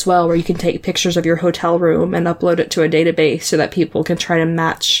out there as well where you can take pictures of your hotel room and upload it to a database so that people can try to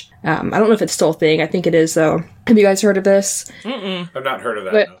match. I don't know if it's still a thing. I think it is, though. Have you guys heard of this? I've not heard of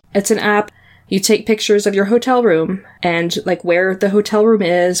that. But no. It's an app. You take pictures of your hotel room and like where the hotel room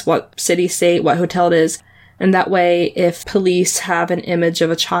is, what city, state, what hotel it is. And that way, if police have an image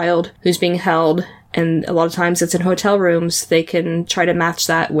of a child who's being held, and a lot of times it's in hotel rooms, they can try to match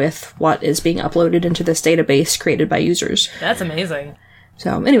that with what is being uploaded into this database created by users. That's amazing.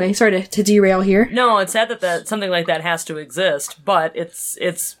 So anyway, sorry to derail here. No, it's sad that something like that has to exist, but it's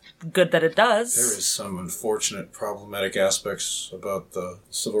good that it does. There is some unfortunate problematic aspects about the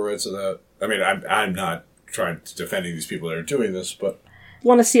civil rights of that. I mean, I'm not trying to defend these people that are doing this, but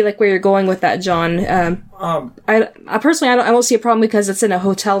Want to see like where you're going with that, John. I personally I don't see a problem because it's in a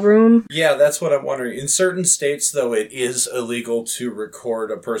hotel room. Yeah, that's what I'm wondering. In certain states, though, it is illegal to record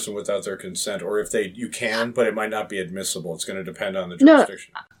a person without their consent, or if you can, but it might not be admissible. It's going to depend on the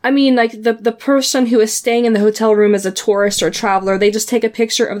jurisdiction. No, I mean, like the person who is staying in the hotel room as a tourist or a traveler, they just take a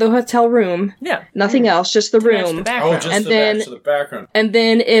picture of the hotel room. Yeah, nothing else, just the room. The background. And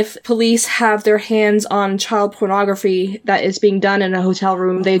then if police have their hands on child pornography that is being done in a hotel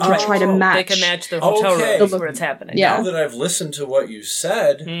room, they can try to match. They can match the hotel room where it's happening. Yeah. Now that I've listened to what you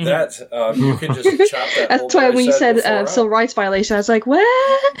said, that you can just chop that. That's why when you said civil rights violation, I was like,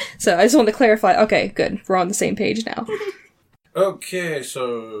 what? So I just wanted to clarify. Okay, good. We're on the same page now. Okay,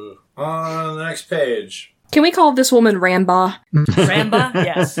 so on the next page. Can we call this woman Ramba? Ramba?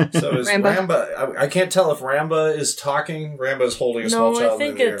 Yes. So is Ramba, I can't tell if Ramba is talking. Ramba is holding a small child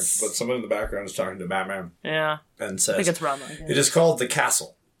in the air, but someone in the background is talking to Batman. Yeah. And says, I think it's Ramba. It is called the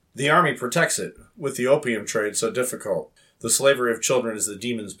castle. The army protects it, with the opium trade so difficult. The slavery of children is the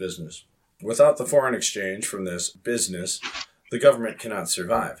demon's business. Without the foreign exchange from this business, the government cannot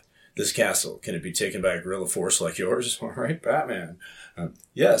survive. This castle, can it be taken by a guerrilla force like yours? All right, Batman.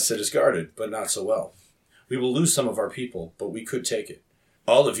 Yes, it is guarded, but not so well. We will lose some of our people, but we could take it.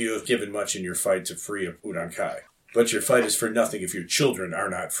 All of you have given much in your fight to free Urankei. But your fight is for nothing if your children are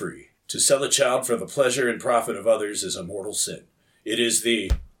not free. To sell a child for the pleasure and profit of others is a mortal sin. It is the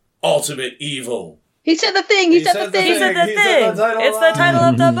ultimate evil. He said the thing. He said the thing. He said the thing. It's the title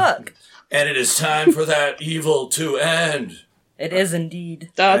of the book. And it is time for that evil to end. It is indeed.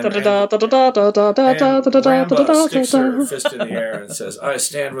 And Ramba sticks her fist in the air and says, I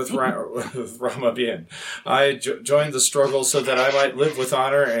stand with Rama Bien. I joined the struggle so that I might live with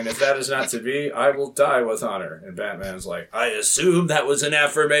honor, and if that is not to be, I will die with honor. And Batman's like, I assume that was an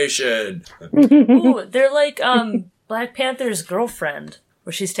affirmation. Ooh, they're like Black Panther's girlfriend,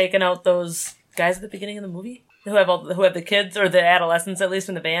 where she's taking out those guys at the beginning of the movie. Who have the kids, or the adolescents at least,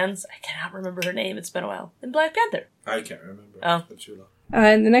 in the bands. I cannot remember her name. It's been a while. In Black Panther. I can't remember. Oh.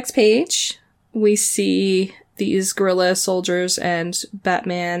 In the next page, we see these guerrilla soldiers and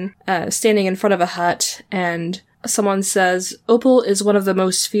Batman standing in front of a hut, and someone says, Opal is one of the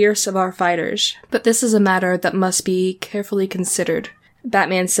most fierce of our fighters, but this is a matter that must be carefully considered.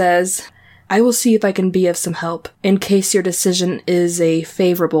 Batman says, I will see if I can be of some help, in case your decision is a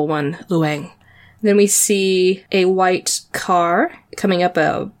favorable one, Luang. Then we see a white car coming up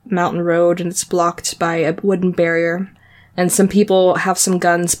a mountain road, and it's blocked by a wooden barrier. And some people have some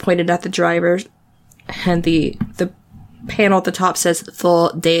guns pointed at the driver. And the panel at the top says,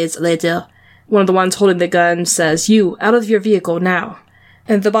 4 days later. One of the ones holding the gun says, you, out of your vehicle now.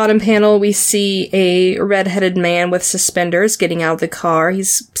 At the bottom panel, we see a red-headed man with suspenders getting out of the car.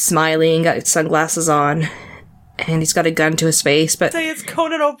 He's smiling, got sunglasses on, and he's got a gun to his face, but... Say it's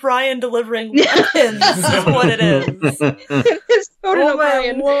Conan O'Brien delivering weapons. That's what it is. It's Conan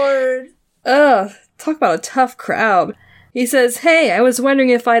O'Brien. My lord. Ugh, talk about a tough crowd. He says, "Hey, I was wondering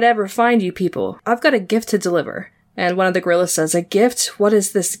if I'd ever find you people. I've got a gift to deliver." And one of the gorillas says, "A gift? What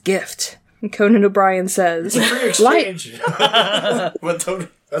is this gift?" And Conan O'Brien says, Free exchange. But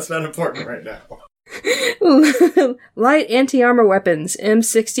that's not important right now. "Light anti-armor weapons,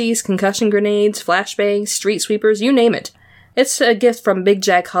 M60s, concussion grenades, flashbangs, street sweepers, you name it. It's a gift from Big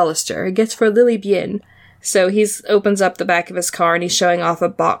Jack Hollister, a gift for Lily Bien." So he opens up the back of his car and he's showing off a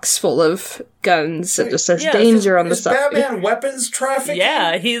box full of guns. It just says danger on the Is side. Batman weapons trafficking?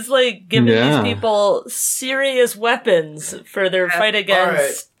 Yeah, he's like giving these people serious weapons for their fight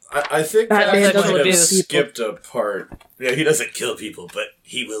against... I think Batman that doesn't might have abuse people. skipped a part. Yeah, he doesn't kill people, but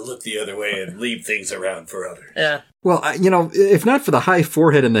he will look the other way and leave things around for others. Yeah. Well, if not for the high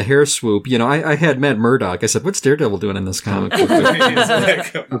forehead and the hair swoop, I had Matt Murdock. I said, "What's Daredevil doing in this comic with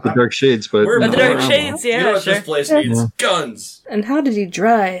the dark shades?" But We're the dark shades, yeah, you know what sure. this place needs? Guns. And how did he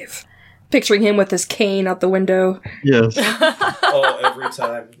drive? Picturing him with his cane out the window. Yes. Oh, every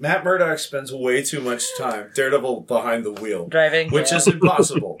time. Matt Murdock spends way too much time, Daredevil behind the wheel. Driving. Which is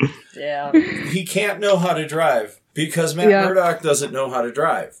impossible. Yeah. He can't know how to drive because Matt Murdock doesn't know how to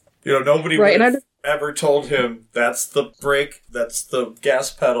drive. Nobody would have ever told him, that's the brake, that's the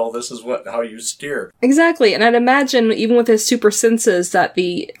gas pedal, this is how you steer. Exactly, and I'd imagine, even with his super senses, that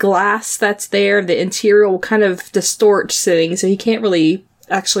the glass that's there, the interior will kind of distort sitting, so he can't really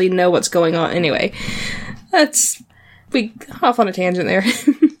actually know what's going on. Anyway, we off on a tangent there.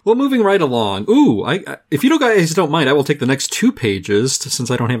 Well, moving right along. Ooh, if you guys don't mind, I will take the next 2 pages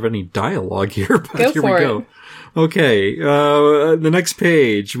since I don't have any dialogue here. But Go here for we it. go. Okay, the next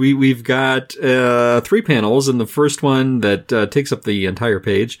page, we've got 3 panels, and the first one that takes up the entire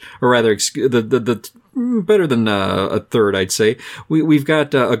page, or rather, the better than a third, I'd say. We've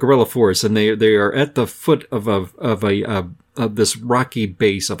got a guerrilla force, and they are at the foot of this rocky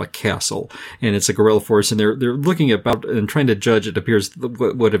base of a castle, and it's a guerrilla force, and they're looking about and trying to judge, it appears,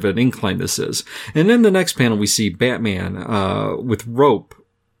 what of an incline this is. And then the next panel, we see Batman with rope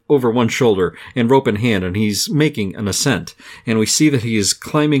over one shoulder and rope in hand, and he's making an ascent. And we see that he is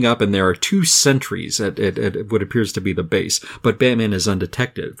climbing up, and there are 2 sentries at what appears to be the base, but Batman is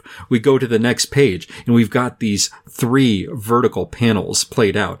undetected. We go to the next page, and we've got these 3 vertical panels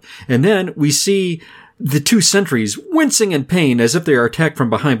played out. And then we see the 2 sentries wincing in pain as if they are attacked from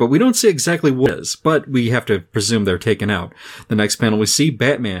behind, but we don't see exactly what it is, but we have to presume they're taken out. The next panel, we see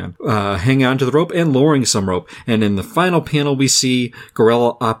Batman hanging onto the rope and lowering some rope. And in the final panel, we see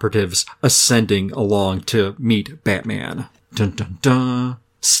guerrilla operatives ascending along to meet Batman. Dun dun dun.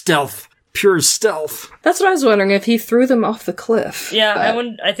 Stealth. Pure stealth. That's what I was wondering, if he threw them off the cliff. Yeah,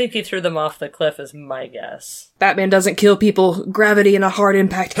 I think he threw them off the cliff is my guess. Batman doesn't kill people. Gravity and a hard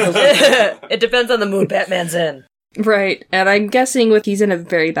impact kills them. It depends on the mood Batman's in. Right, and I'm guessing he's in a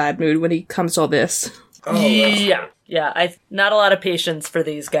very bad mood when he comes to all this. Oh, Yeah. Not a lot of patience for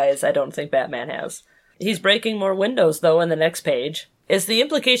these guys, I don't think Batman has. He's breaking more windows, though, in the next page. Is the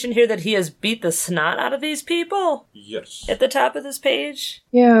implication here that he has beat the snot out of these people? Yes. At the top of this page?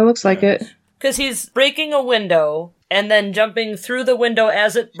 Yeah, it looks like it. Because he's breaking a window and then jumping through the window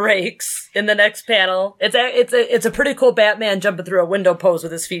as it breaks in the next panel. It's a pretty cool Batman jumping through a window pose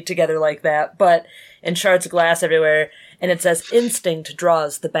with his feet together like that, but in shards of glass everywhere. And it says, "Instinct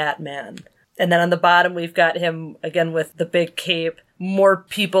draws the Batman." And then on the bottom, we've got him, again, with the big cape, more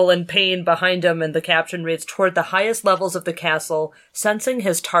people in pain behind him, and the caption reads, "Toward the highest levels of the castle, sensing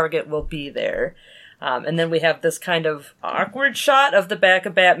his target will be there." And then we have this kind of awkward shot of the back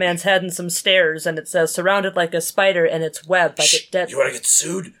of Batman's head and some stairs, and it says, "Surrounded like a spider in its web by the You want to get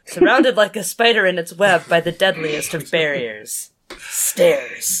sued? Surrounded like a spider in its web by the deadliest of barriers.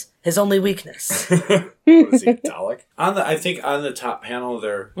 Stairs. His only weakness." What is he, Dalek? I think on the top panel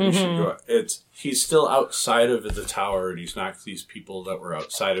there, we should go. He's still outside of the tower, and he's knocked these people that were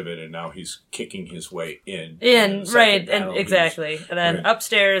outside of it, and now he's kicking his way in. Right, and exactly. And then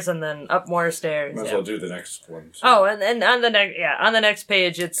upstairs, and then up more stairs. Might as well do the next one. So. Oh, and on the next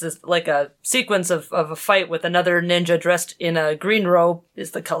page, it's this, like a sequence of a fight with another ninja dressed in a green robe, is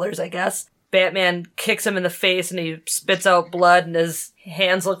the colors, I guess. Batman kicks him in the face, and he spits out blood, and his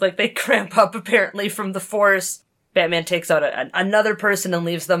hands look like they cramp up, apparently, from the force. Batman takes out another person and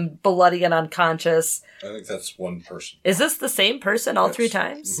leaves them bloody and unconscious. I think that's one person. Is this the same person all 3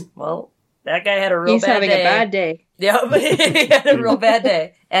 times? Mm-hmm. Well, that guy had a real He's bad day. having a bad day. Yeah, he had a real bad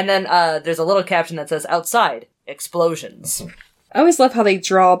day. And then there's a little caption that says, "Outside, explosions." I always love how they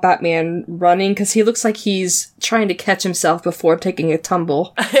draw Batman running, because he looks like he's trying to catch himself before taking a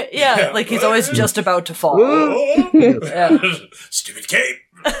tumble. Yeah, like he's always just about to fall. Stupid cape.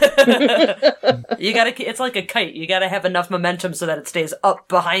 You gotta, it's like a kite. You gotta have enough momentum so that it stays up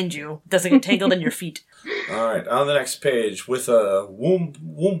behind you. It doesn't get tangled in your feet. Alright, on the next page, with a woom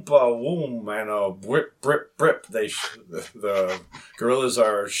and a brip, the guerrillas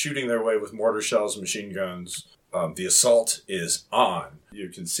are shooting their way with mortar shells and machine guns. The assault is on. You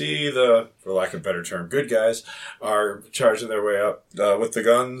can see the, for lack of a better term, good guys are charging their way up with the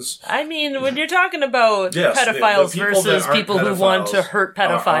guns. I mean, when you're talking about Yes, pedophiles the people versus that aren't people who want to hurt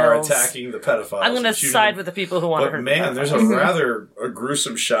pedophiles, are attacking the pedophiles. I'm going to side with the people who want to But hurt man, pedophiles. there's a rather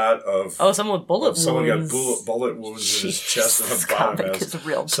gruesome shot of someone with bullet wounds. someone got bullet wounds in his chest and the bottom comic is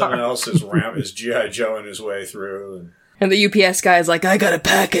real someone dark. else is G.I. Joeing his way through. And the UPS guy's like, I got a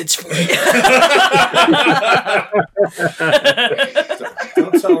package for you.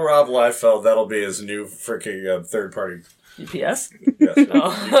 Don't tell Rob Liefeld that'll be his new freaking third-party UPS?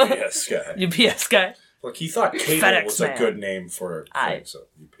 UPS guy. UPS guy. Look, he thought Cable FedEx was man. a good name for it, so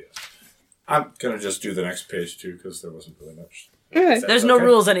UPS. I'm going to just do the next page, too, because there wasn't really much. Okay. There's no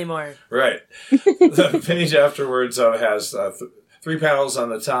rules anymore. Right. The page afterwards has three panels on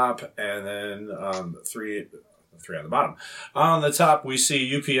the top, and then three on the bottom. On the top, we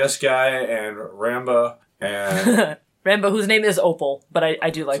see UPS guy and Ramba and Ramba, whose name is Opal, but I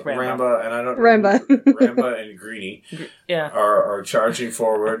do like Ramba. Ramba and I don't Ramba and Greenie are charging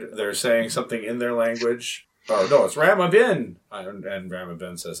forward. They're saying something in their language. Oh no, it's Ramba Bin, and Ramba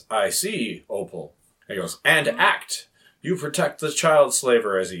Bin says, "I see, Opal." And he goes, "And act. You protect the child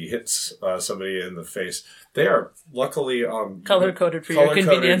slaver," as he hits somebody in the face. They are luckily color-coded for your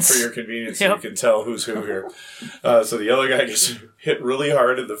convenience. So you can tell who's who here. So the yellow guy gets hit really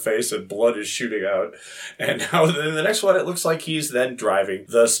hard in the face and blood is shooting out. And now in the next one, it looks like he's then driving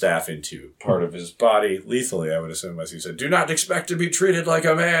the staff into part of his body, lethally, I would assume, as he said, "Do not expect to be treated like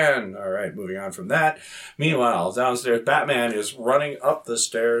a man." All right, moving on from that. Meanwhile, downstairs, Batman is running up the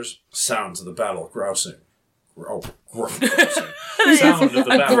stairs. Sounds of the battle grousing. Grousing. Sound of the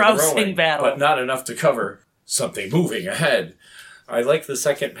battle growing, but not enough to cover something moving ahead. I like the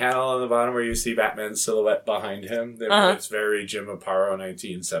second panel on the bottom where you see Batman's silhouette behind him. It's very Jim Aparo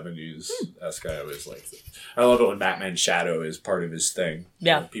 1970s-esque. I always liked it. I love it when Batman's shadow is part of his thing.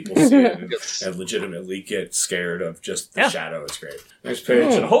 Yeah. People see it and legitimately get scared of just the shadow. It's great. Next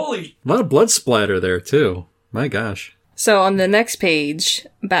page. And holy... A lot of blood splatter there, too. My gosh. So on the next page,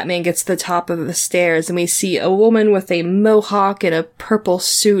 Batman gets to the top of the stairs and we see a woman with a mohawk and a purple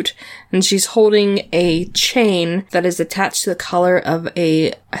suit, and she's holding a chain that is attached to the collar of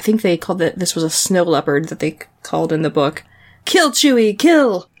I think they called it, this was a snow leopard that they called in the book. "Kill, Chewie,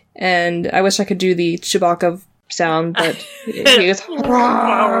 kill!" And I wish I could do the Chewbacca sound, but he goes,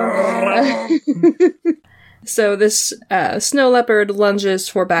 So this snow leopard lunges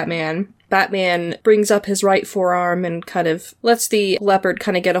for Batman. Batman brings up his right forearm and kind of lets the leopard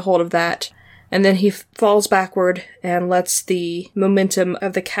kind of get a hold of that. And then he falls backward and lets the momentum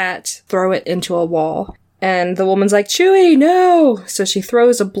of the cat throw it into a wall. And the woman's like, "Chewie, no!" So she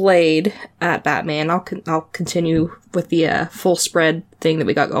throws a blade at Batman. I'll continue with the full spread thing that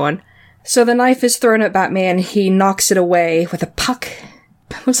we got going. So the knife is thrown at Batman. He knocks it away with a puck.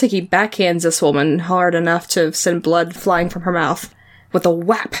 Looks like he backhands this woman hard enough to send blood flying from her mouth with a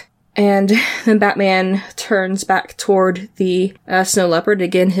whap. And then Batman turns back toward the snow leopard.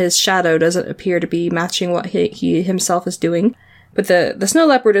 Again, his shadow doesn't appear to be matching what he himself is doing. But the snow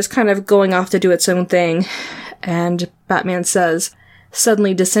leopard is kind of going off to do its own thing. And Batman says,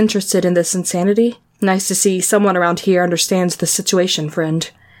 "Suddenly disinterested in this insanity? Nice to see someone around here understands the situation, friend."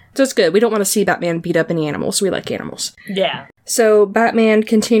 So it's good. We don't want to see Batman beat up any animals. We like animals. Yeah. So Batman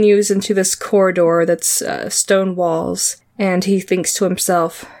continues into this corridor that's stone walls. And he thinks to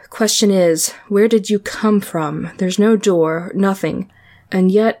himself, "Question is, where did you come from? There's no door, nothing. And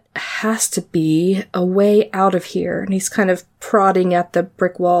yet, has to be a way out of here." And he's kind of prodding at the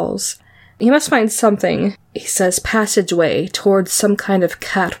brick walls. He must find something. He says passageway towards some kind of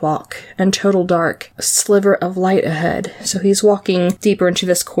catwalk and total dark. A sliver of light ahead. So he's walking deeper into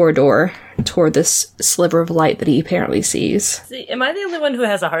this corridor toward this sliver of light that he apparently sees. See, am I the only one who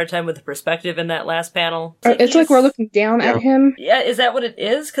has a hard time with the perspective in that last panel? It's like we're looking down at him. Yeah, is that what it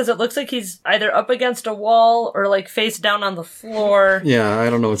is? Because it looks like he's either up against a wall or like face down on the floor. Yeah, I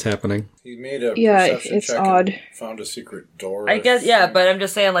don't know what's happening. He made a perception it's check odd. and found a secret door. I guess, yeah, but I'm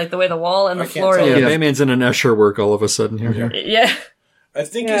just saying, like, the way the wall and the floor tell. is... Yeah, Batman's in an Escher work all of a sudden here. Yeah. I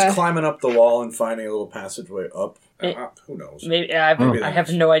think he's climbing up the wall and finding a little passageway up. Who knows? Maybe I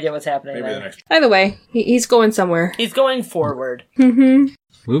have no idea what's happening there. Either way, he's going somewhere. He's going forward. Mm-hmm.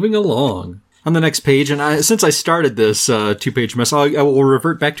 Moving along. On the next page, and since I started this two-page mess, I will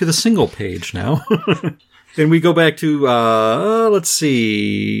revert back to the single page now. And we go back to, let's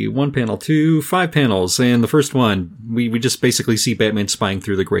see, 1 panel, 2, 5 panels. And the first one, we just basically see Batman spying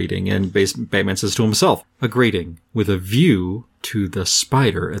through the grating. And Batman says to himself, a grating with a view to the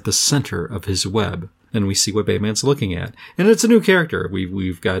spider at the center of his web. And we see what Batman's looking at. And it's a new character.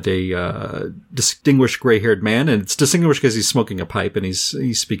 We've got a distinguished gray-haired man, and it's distinguished because he's smoking a pipe, and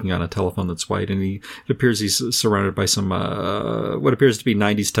he's speaking on a telephone that's white, and it appears he's surrounded by some what appears to be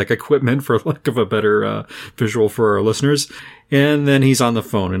 90s tech equipment, for lack of a better visual for our listeners. And then he's on the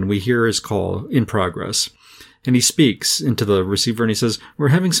phone, and we hear his call in progress. And he speaks into the receiver, and he says, "We're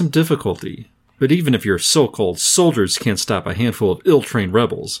having some difficulty. But even if your so-called soldiers can't stop a handful of ill-trained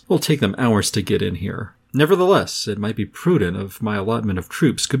rebels, it'll take them hours to get in here. Nevertheless, it might be prudent if my allotment of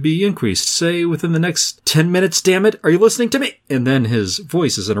troops could be increased, say, within the next 10 minutes, damn it! Are you listening to me?" And then his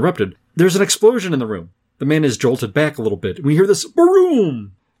voice is interrupted. There's an explosion in the room. The man is jolted back a little bit. We hear this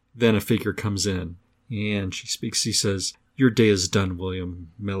boom! Then a figure comes in, and she speaks. He says, "Your day is done, William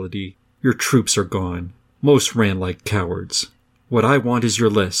Melody. Your troops are gone. Most ran like cowards. What I want is your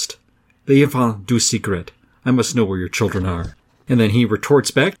list. The enfant du secret. I must know where your children are." And then he retorts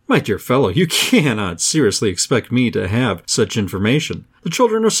back, "My dear fellow, you cannot seriously expect me to have such information. The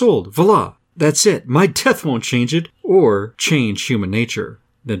children are sold. Voila. That's it. My death won't change it, or change human nature."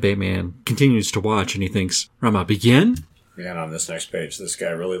 Then Batman continues to watch, and he thinks, "Rama, begin?" And on this next page, this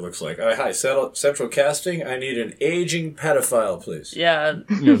guy really looks like, hi, Central Casting, I need an aging pedophile, please. Yeah,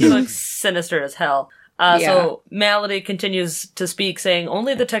 he looks sinister as hell. So Malady continues to speak, saying,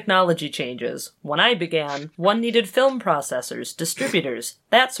 "Only the technology changes. When I began, one needed film processors, distributors,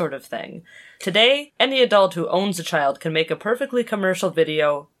 that sort of thing. Today, any adult who owns a child can make a perfectly commercial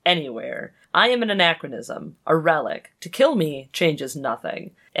video anywhere. I am an anachronism, a relic. To kill me changes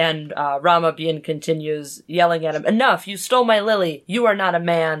nothing." And Rama Bien continues yelling at him, "Enough! You stole my lily! You are not a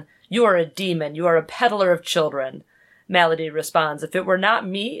man! You are a demon! You are a peddler of children!" Malady responds, "If it were not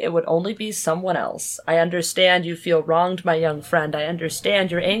me, it would only be someone else. I understand you feel wronged, my young friend. I understand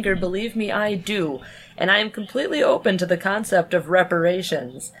your anger. Believe me, I do. And I am completely open to the concept of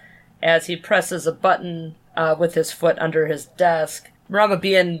reparations." As he presses a button with his foot under his desk. Rama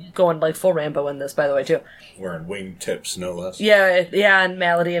Bien going like full Rambo in this, by the way, too. Wearing wingtips, no less. Yeah, and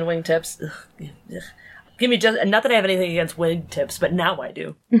Malady and wingtips. Ugh. Give me just, not that I have anything against wingtips, but now I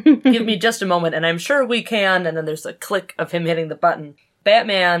do. Give me just a moment, and I'm sure we can, and then there's a click of him hitting the button.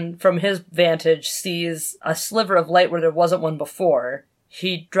 Batman, from his vantage, sees a sliver of light where there wasn't one before.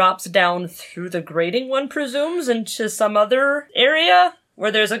 He drops down through the grating, one presumes, into some other area, where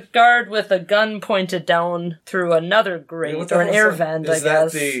there's a guard with a gun pointed down through another grate, or an air vent, I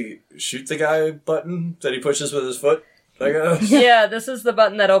guess. Is that the shoot the guy button that he pushes with his foot? Yeah, this is the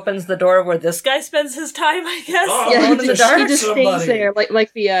button that opens the door where this guy spends his time, I guess. Alone in the dark. He just stays there,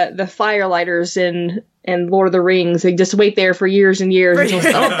 like the firelighters in Lord of the Rings. They just wait there for years and years.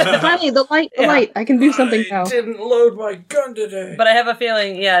 Until, finally, the light. I can do something now. I didn't load my gun today. But I have a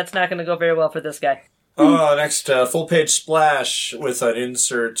feeling, it's not going to go very well for this guy. Next, full page splash with an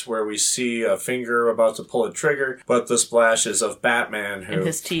insert where we see a finger about to pull a trigger, but the splash is of Batman who... in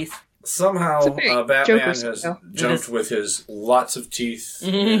his teeth. Somehow, Batman has jumped with his lots of teeth.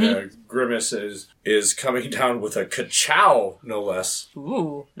 Grimace is coming down with a ka-chow, no less.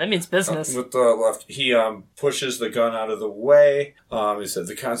 Ooh, that means business. With the left, he pushes the gun out of the way. He said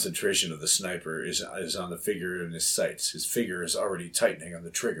the concentration of the sniper is on the figure in his sights. His finger is already tightening on the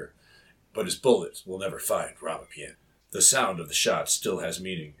trigger, but his bullet will never find Rama Bien. The sound of the shot still has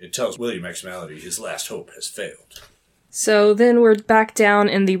meaning. It tells William X. Malady his last hope has failed. So then we're back down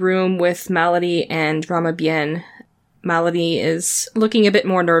in the room with Malady and Rama Bien. Malady is looking a bit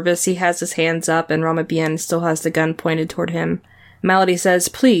more nervous. He has his hands up, and Rama Bien still has the gun pointed toward him. Malady says,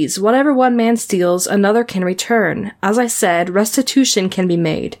 "Please, whatever one man steals, another can return. As I said, restitution can be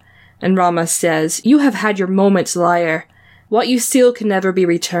made." And Rama says, "You have had your moments, liar. What you steal can never be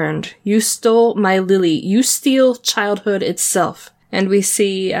returned. You stole my lily. You steal childhood itself." And we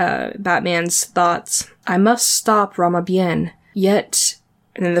see Batman's thoughts. "I must stop Rama Bien. Yet,"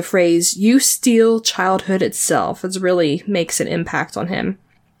 and then the phrase, "you steal childhood itself," it really makes an impact on him.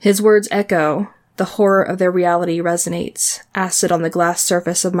 His words echo. The horror of their reality resonates. Acid on the glass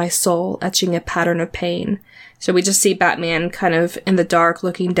surface of my soul, etching a pattern of pain. So we just see Batman kind of in the dark,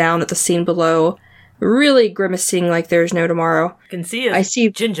 looking down at the scene below, really grimacing like there's no tomorrow. You can see his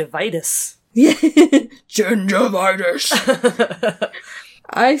gingivitis. Gingivitis.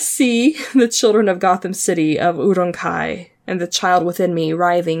 I see the children of Gotham City of Urunkai, and the child within me,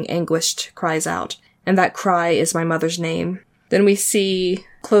 writhing, anguished, cries out. And that cry is my mother's name. Then we see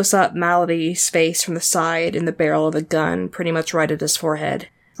close-up Malady's face from the side in the barrel of a gun, pretty much right at his forehead.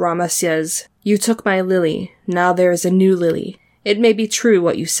 Rama says, "You took my lily. Now there is a new lily. It may be true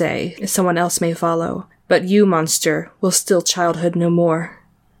what you say. Someone else may follow. But you, monster, will still childhood no more."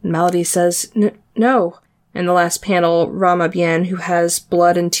 And Malady says, "No." In the last panel, Rama Bien, who has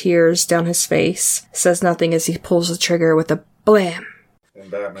blood and tears down his face, says nothing as he pulls the trigger with a blam.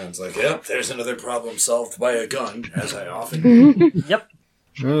 And Batman's like, "Yep, there's another problem solved by a gun, as I often do." Yep.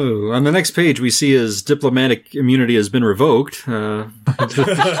 Oh, on the next page, we see his diplomatic immunity has been revoked.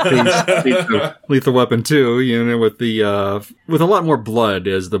 Lethal Weapon 2, with with a lot more blood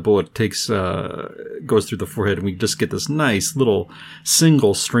as the bullet goes through the forehead, and we just get this nice little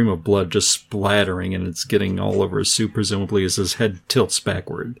single stream of blood just splattering, and it's getting all over his suit, presumably as his head tilts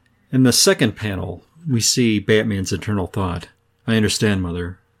backward. In the second panel, we see Batman's internal thought. "I understand,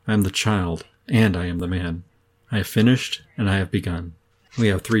 Mother. I am the child, and I am the man. I have finished, and I have begun." We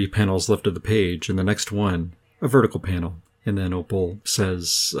have 3 panels left of the page, and the next one, a vertical panel. And then Opal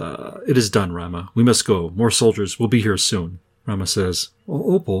says, "It is done, Rama. We must go. More soldiers will be here soon." Rama says,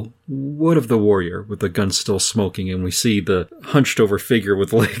 "Well, Opal, what of the warrior?" with the gun still smoking, and we see the hunched-over figure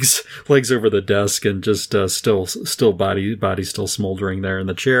with legs over the desk, and just still body still smoldering there in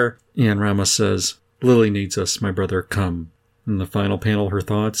the chair. And Rama says, "Lily needs us, my brother. Come." In the final panel, her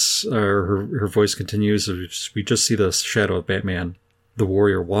thoughts, her voice continues. We just see the shadow of Batman. "The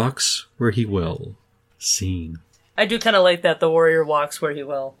warrior walks where he will." Scene. I do kind of like that. The warrior walks where he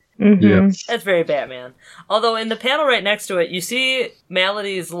will. Mm-hmm. Yeah. That's very Batman. Although in the panel right next to it, you see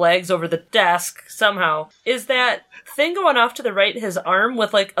Malady's legs over the desk somehow. Is that thing going off to the right his arm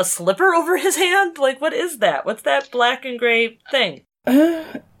with like a slipper over his hand? Like, what is that? What's that black and gray thing?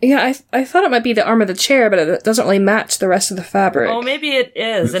 Yeah, I thought it might be the arm of the chair, but it doesn't really match the rest of the fabric. Oh, maybe it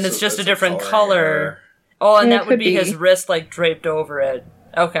is, and it's just a different color. Oh, and that would be his wrist, like, draped over it.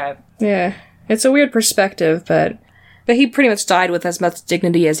 Okay. Yeah. It's a weird perspective, but he pretty much died with as much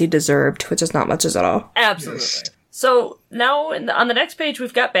dignity as he deserved, which is not much at all. Absolutely. So, now, on the next page,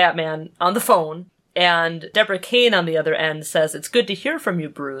 we've got Batman on the phone, and Deborah Kane on the other end says, "It's good to hear from you,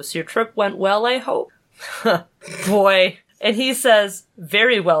 Bruce. Your trip went well, I hope?" Boy. And he says,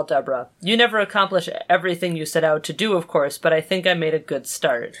 "Very well, Deborah. You never accomplish everything you set out to do, of course, but I think I made a good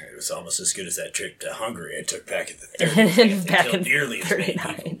start." It was almost as good as that trip to Hungary I took back in the 30s. Back in nearly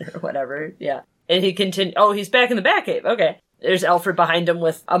 39 or whatever, yeah. And he continued, oh, he's back in the Batcave, okay. There's Alfred behind him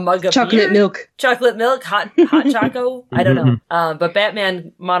with a mug of chocolate beer. milk. Chocolate milk, hot choco, I don't know. But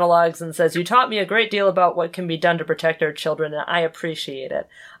Batman monologues and says, "You taught me a great deal about what can be done to protect our children, and I appreciate it.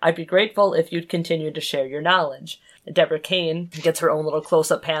 I'd be grateful if you'd continue to share your knowledge." Deborah Kane gets her own little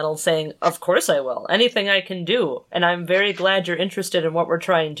close-up panel saying, "Of course I will. Anything I can do. And I'm very glad you're interested in what we're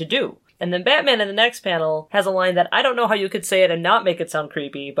trying to do." And then Batman in the next panel has a line that I don't know how you could say it and not make it sound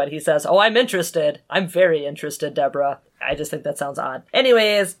creepy, but he says, "Oh, I'm interested. I'm very interested, Deborah." I just think that sounds odd.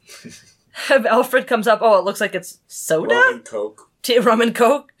 Anyways, Alfred comes up. Oh, it looks like it's soda? Rum and Coke. Rum and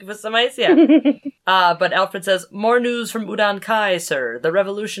Coke with some ice, yeah. But Alfred says, "More news from Udan Kai, sir. The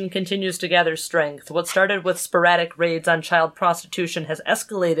revolution continues to gather strength. What started with sporadic raids on child prostitution has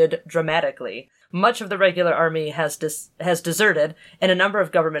escalated dramatically. Much of the regular army has deserted, and a number of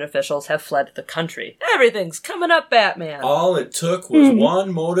government officials have fled the country. Everything's coming up, Batman." All it took was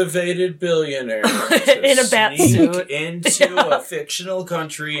one motivated billionaire to in a bat sneak suit into a fictional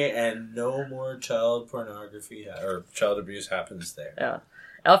country, and no more child pornography or child abuse happens there. Yeah.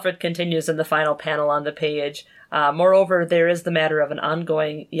 Alfred continues in the final panel on the page. Moreover, there is the matter of an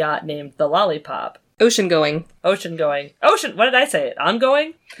ongoing yacht named the Lollipop. Ocean going. What did I say?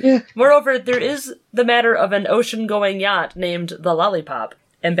 Ongoing? Yeah. Moreover, there is the matter of an ocean-going yacht named the Lollipop.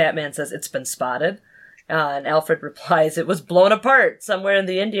 And Batman says, "It's been spotted." And Alfred replies, "It was blown apart somewhere in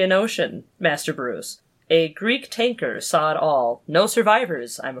the Indian Ocean, Master Bruce. A Greek tanker saw it all. No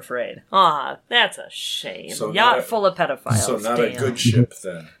survivors, I'm afraid." Aw, that's a shame. So Yacht full of pedophiles. So not Damn. a good ship,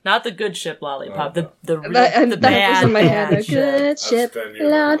 then. Not the good ship Lollipop. The real, That the bad, was in my head. bad ship. Good ship,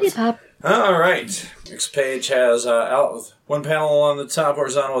 lollipop. All right. Next page has one panel on the top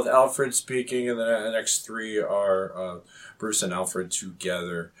horizontal with Alfred speaking, and the next 3 are Bruce and Alfred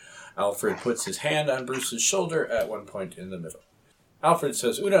together. Alfred puts his hand on Bruce's shoulder at one point in the middle. Alfred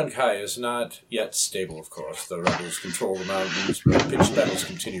says, "Udan Kai is not yet stable, of course. The rebels control the mountains, but pitched battles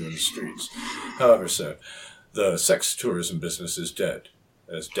continue in the streets. However, sir, the sex tourism business is dead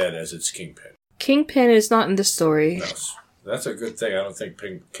as its kingpin." Kingpin is not in this story. No, that's a good thing. I don't think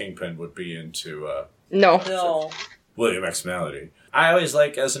Kingpin would be into No. No. William X. Malady. I always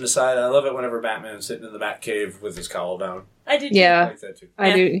like, as an aside, I love it whenever Batman's sitting in the Batcave with his cowl down. I do too. Yeah. I like that too.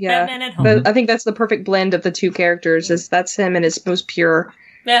 I do, yeah. Batman at home. I think that's the perfect blend of the two characters, is that's him and his most pure.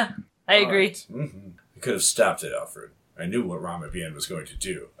 Yeah, I agree. Right. Mm-hmm. I could have stopped it, Alfred. I knew what Ramabian was going to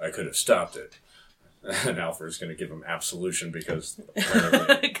do. I could have stopped it. And Alfred's going to give him absolution because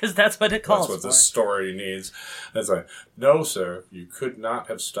because that's what it calls that's what for. the story needs. It's like, no, sir, you could not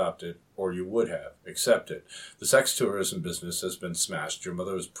have stopped it, or you would have. Accept it. The sex tourism business has been smashed. Your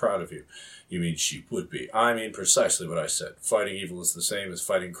mother is proud of you. You mean she would be. I mean precisely what I said. Fighting evil is the same as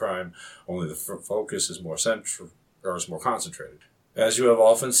fighting crime, only the focus is more central, or is more concentrated. As you have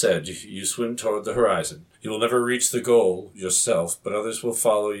often said, you swim toward the horizon. You will never reach the goal yourself, but others will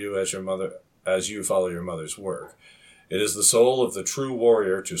follow you as you follow your mother's work. It is the soul of the true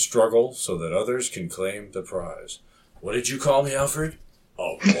warrior to struggle so that others can claim the prize. What did you call me, Alfred?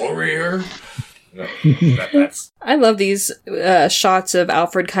 A warrior? No, that's... I love these shots of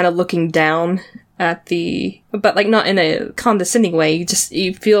Alfred kind of looking down at but like not in a condescending way.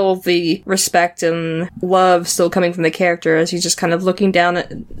 You feel the respect and love still coming from the character as he's just kind of looking down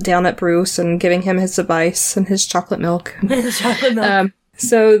at Bruce and giving him his advice and his chocolate milk. Chocolate milk.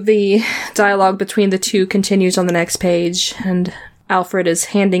 So the dialogue between the two continues on the next page, and Alfred is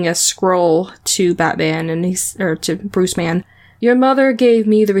handing a scroll to Batman to Bruce Man. Your mother gave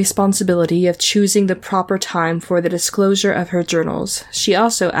me the responsibility of choosing the proper time for the disclosure of her journals. She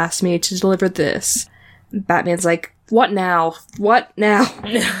also asked me to deliver this. Batman's like, what now? What now?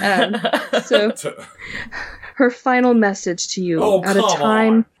 So her final message to you at a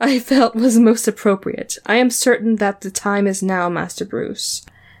time I felt was most appropriate. I am certain that the time is now, Master Bruce.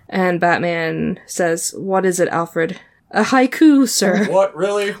 And Batman says, what is it, Alfred? A haiku, sir. What,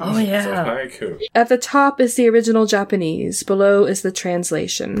 really? Oh, yeah. It's a haiku. At the top is the original Japanese. Below is the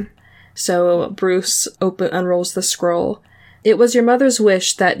translation. So Bruce unrolls the scroll. It was your mother's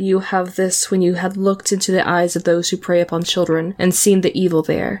wish that you have this when you had looked into the eyes of those who prey upon children and seen the evil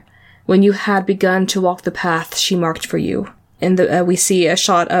there. When you had begun to walk the path she marked for you. And we see a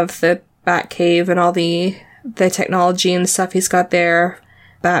shot of the Batcave and all the technology and stuff he's got there.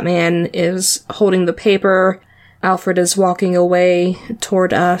 Batman is holding the paper. Alfred is walking away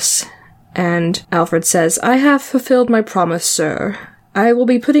toward us, and Alfred says, I have fulfilled my promise, sir. I will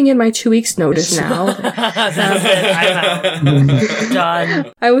be putting in my 2 weeks' notice now. That's it. I'm out.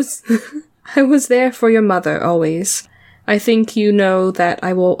 Done. I was there for your mother, always. I think you know that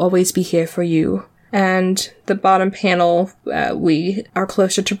I will always be here for you. And the bottom panel, we are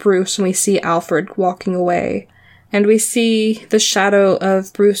closer to Bruce, and we see Alfred walking away. And we see the shadow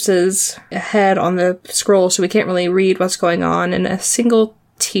of Bruce's head on the scroll, so we can't really read what's going on, and a single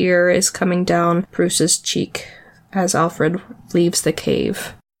tear is coming down Bruce's cheek as Alfred leaves the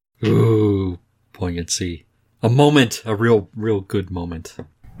cave. Ooh, poignancy. A moment, a real good moment.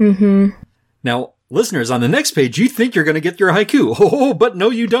 Mm-hmm. Now, listeners, on the next page, you think you're going to get your haiku. Oh, but no,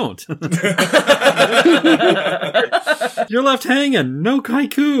 you don't. You're left hanging. No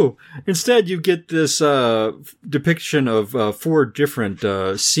haiku. Instead, you get this depiction of 4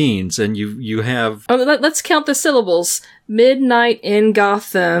 different scenes, and you have... Oh, let's count the syllables. Midnight in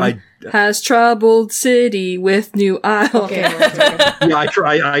Gotham has troubled city with new eyes. Okay. Yeah,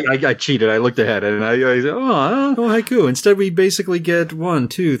 I cheated. I looked ahead, and I said, no haiku. Instead, we basically get 1,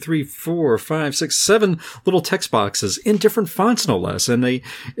 2, 3, 4, 5, 6, 7 little text boxes in different fonts, no less. And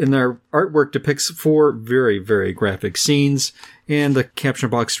their artwork depicts 4 very, very graphic scenes. And the caption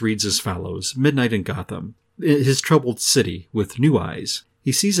box reads as follows: Midnight in Gotham, his troubled city with new eyes.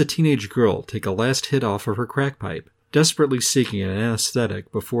 He sees a teenage girl take a last hit off of her crack pipe, desperately seeking an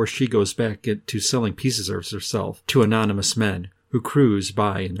anesthetic before she goes back to selling pieces of herself to anonymous men who cruise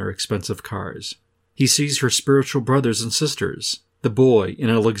by in their expensive cars. He sees her spiritual brothers and sisters, the boy in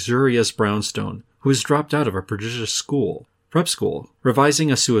a luxurious brownstone who has dropped out of a prestigious prep school,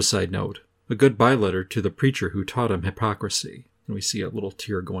 revising a suicide note, a goodbye letter to the preacher who taught him hypocrisy. And we see a little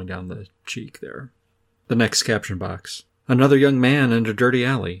tear going down the cheek there. The next caption box: another young man in a dirty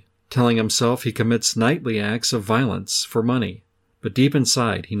alley, telling himself he commits nightly acts of violence for money, but deep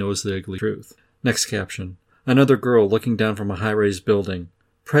inside he knows the ugly truth. Next caption: another girl looking down from a high-rise building,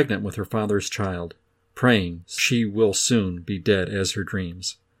 pregnant with her father's child, praying she will soon be dead as her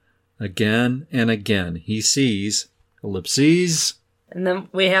dreams. Again and again he sees, ellipses. And then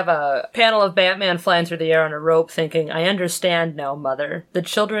we have a panel of Batman flying through the air on a rope thinking, I understand now, Mother. The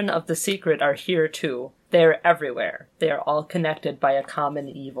children of the secret are here too. They are everywhere. They are all connected by a common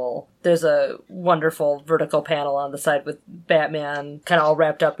evil. There's a wonderful vertical panel on the side with Batman kind of all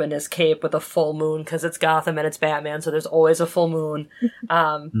wrapped up in his cape with a full moon because it's Gotham and it's Batman, so there's always a full moon.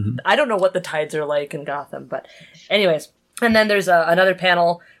 I don't know what the tides are like in Gotham, but anyways. And then there's another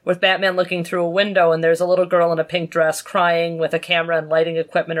panel with Batman looking through a window, and there's a little girl in a pink dress crying with a camera and lighting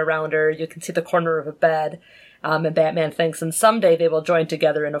equipment around her. You can see the corner of a bed. And Batman thinks, and someday they will join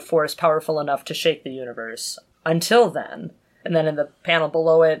together in a force powerful enough to shake the universe. Until then. And then in the panel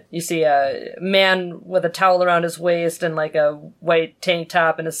below it, you see a man with a towel around his waist and like a white tank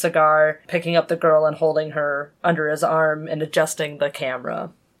top and a cigar, picking up the girl and holding her under his arm and adjusting the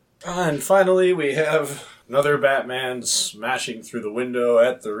camera. And finally, we have another Batman smashing through the window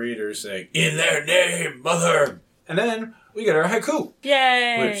at the reader saying, "In their name, mother!" And then we get our haiku.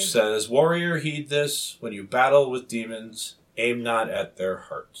 Yay! Which says, "Warrior, heed this. When you battle with demons, aim not at their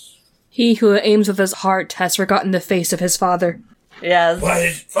hearts. He who aims with his heart has forgotten the face of his father." Yes.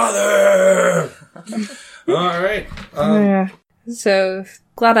 White father! All right. So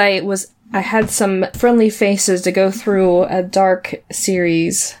glad I had some friendly faces to go through a dark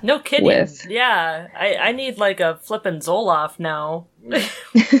series. No kidding. With. Yeah. I need like a flippin' Zoloft now.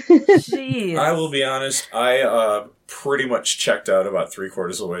 Jeez. I will be honest, I pretty much checked out about 3/4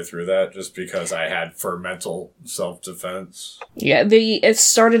 of the way through that just because I had for mental self-defense. Yeah, it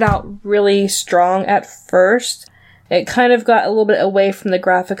started out really strong at first. It kind of got a little bit away from the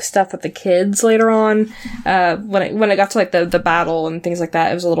graphic stuff with the kids later on. When it got to like the battle and things like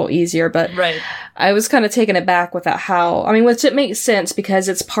that, it was a little easier. But right. I was kind of taken aback with that which it makes sense because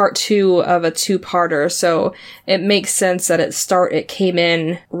it's part 2 of a 2-parter, so it makes sense that it came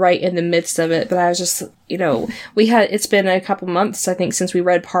in right in the midst of it. But I was just, it's been a couple months, I think, since we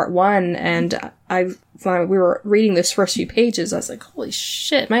read part 1, and when we were reading this first few pages, I was like, holy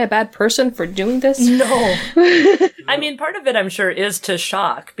shit, am I a bad person for doing this? No. I mean, part of it, I'm sure, is to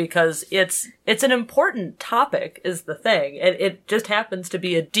shock, because it's an important topic, is the thing. It just happens to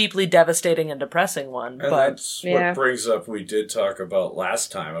be a deeply devastating and depressing one. And but that's what brings up, we did talk about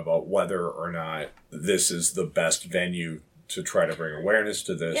last time, about whether or not this is the best venue to try to bring awareness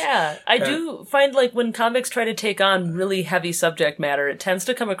to this. Yeah, I do find like when comics try to take on really heavy subject matter, it tends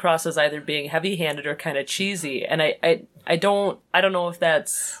to come across as either being heavy-handed or kind of cheesy. And I don't know if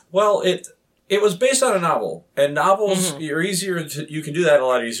that's... Well, it was based on a novel, and novels, you can do that a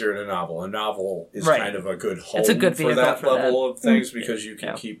lot easier in a novel. A novel is kind of a good home for that level of things, because you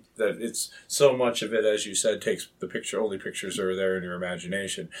can keep that. It's so much of it, as you said, takes the picture, only pictures are there in your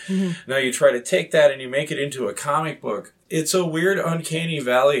imagination. Now you try to take that and you make it into a comic book. It's a weird uncanny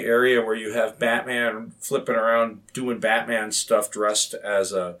valley area where you have Batman flipping around doing Batman stuff dressed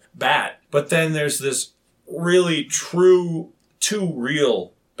as a bat. But then there's this really too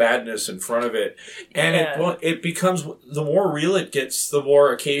real badness in front of it. And it becomes, the more real it gets, the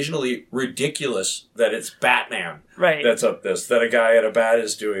more occasionally ridiculous that it's Batman that's up this, that a guy at a bat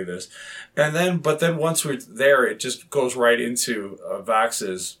is doing this. But then once we're there, it just goes right into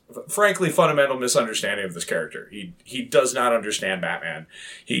Vox's, frankly, fundamental misunderstanding of this character. He does not understand Batman.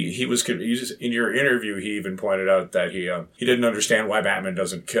 He was confused. In your interview, he even pointed out that he didn't understand why Batman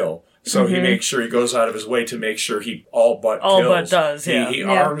doesn't kill. So he makes sure he goes out of his way to make sure he all but kills. He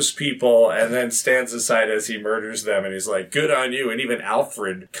arms people and then stands aside as he murders them, and he's like, "Good on you." And even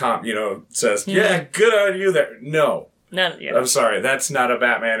Alfred, says, "Yeah, good on you." There, no. I'm sorry, that's not a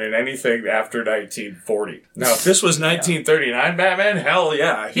Batman in anything after 1940. Now, if this was 1939 Batman, hell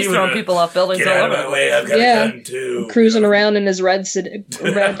yeah. He's throwing people off buildings all over. Get out of my way, I've got a gun too. Cruising around in his red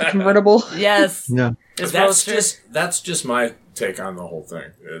convertible. Yes. Yeah. That's just my take on the whole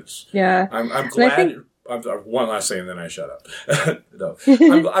thing. I'm glad. One last thing, and then I shut up. No,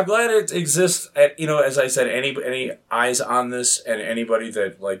 I'm glad it exists. As I said, any eyes on this, and anybody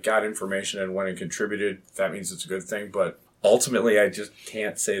that got information and went and contributed, that means it's a good thing. But ultimately, I just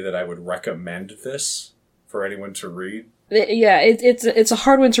can't say that I would recommend this for anyone to read. Yeah, it's a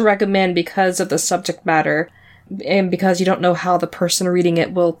hard one to recommend because of the subject matter, and because you don't know how the person reading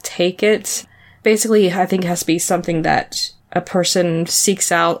it will take it. Basically, I think it has to be something that a person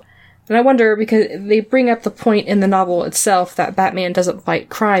seeks out. And I wonder, because they bring up the point in the novel itself that Batman doesn't fight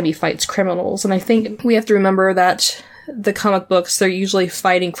crime, he fights criminals. And I think we have to remember that the comic books, they're usually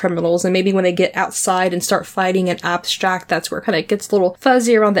fighting criminals, and maybe when they get outside and start fighting in abstract, that's where it kind of gets a little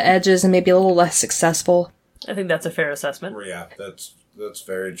fuzzy around the edges and maybe a little less successful. I think that's a fair assessment. Yeah, that's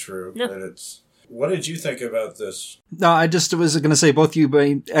very true. Yeah. What did you think about this? No, I just was going to say both of you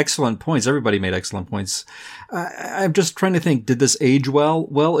made excellent points. Everybody made excellent points. I'm just trying to think, did this age well?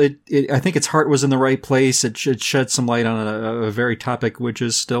 Well, I think its heart was in the right place. It shed some light on a very topic which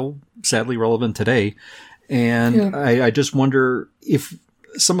is still sadly relevant today. And I just wonder if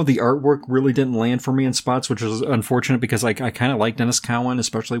some of the artwork really didn't land for me in spots, which is unfortunate because I kind of like Dennis Cowan,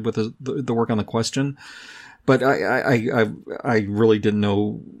 especially with the work on the Question. But I really didn't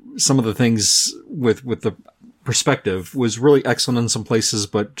know some of the things with the perspective was really excellent in some places,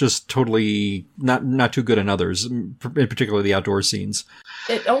 but just totally not too good in others, in particular the outdoor scenes.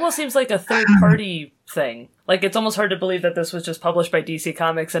 It almost seems like a third-party thing. Like, it's almost hard to believe that this was just published by DC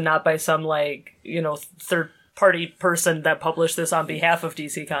Comics and not by some, like, you know, third-party person that published this on behalf of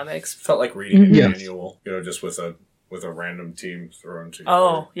DC Comics. Felt like reading a manual, you know, just with a random team thrown together.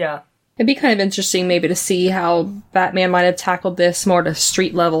 Oh, yeah. It'd be kind of interesting maybe to see how Batman might have tackled this more at a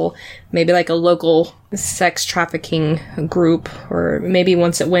street level, maybe like a local sex trafficking group, or maybe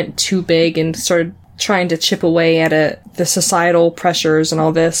once it went too big and started trying to chip away at the societal pressures and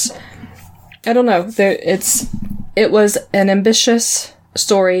all this. I don't know. It was an ambitious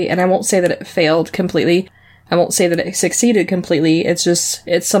story, and I won't say that it failed completely. I won't say that it succeeded completely. It's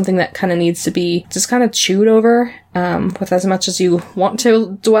something that kind of needs to be just kind of chewed over, with as much as you want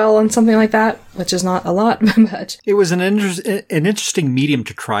to dwell on something like that, which is not a lot, but it was an interesting medium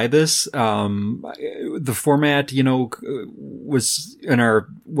to try this. The format, you know, was in our,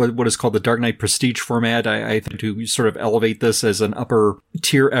 what is called the Dark Knight Prestige format. I think to sort of elevate this as an upper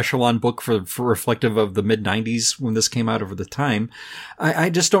tier echelon book for reflective of the mid 90s when this came out over the time. I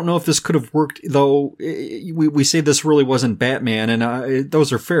just don't know if this could have worked, though. We say this really wasn't Batman, and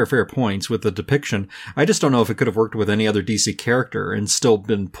those are fair points with the depiction. I just don't know if it could have worked with any other DC character and still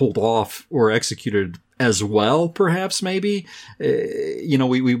been pulled off or executed as well, perhaps, maybe. You know,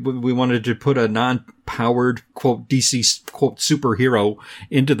 we wanted to put a non-powered, quote, DC, quote, superhero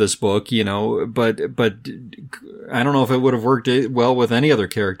into this book, you know, but I don't know if it would have worked well with any other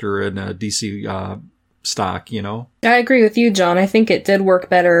character in DC stock, you know? I agree with you, John. I think it did work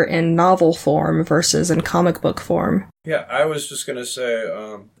better in novel form versus in comic book form. Yeah, I was just going to say,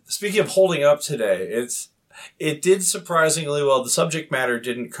 speaking of holding up today, it did surprisingly well. The subject matter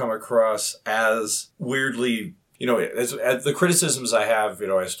didn't come across as weirdly, you know, as the criticisms I have, you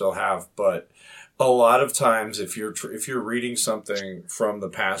know, I still have, but a lot of times if you're reading something from the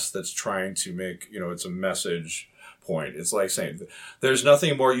past that's trying to make, you know, it's a message point. It's like saying there's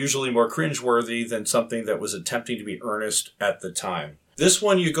nothing usually more cringeworthy than something that was attempting to be earnest at the time. This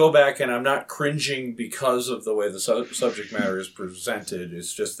one, you go back, and I'm not cringing because of the way the subject matter is presented.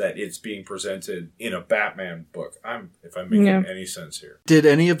 It's just that it's being presented in a Batman book. If I'm making any sense here. Did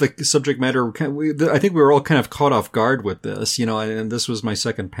any of the subject matter? I think we were all kind of caught off guard with this, you know. And this was my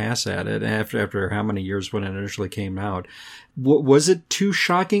second pass at it after how many years when it initially came out. Was it too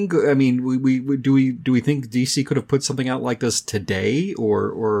shocking? I mean, do we think DC could have put something out like this today,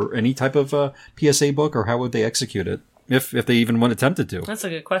 or any type of PSA book, or how would they execute it? If they even attempted to. That's a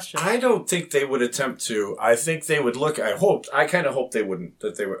good question. I don't think they would attempt to. I think they would look. I kind of hope they wouldn't.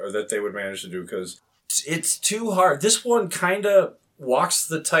 That they would manage to do, because it's too hard. This one kind of walks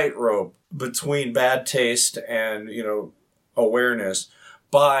the tightrope between bad taste and, you know, awareness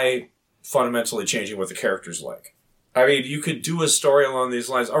by fundamentally changing what the character's like. I mean, you could do a story along these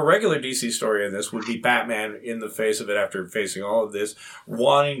lines. A regular DC story in this would be Batman in the face of it after facing all of this,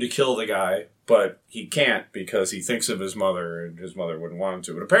 wanting to kill the guy, but he can't because he thinks of his mother, and his mother wouldn't want him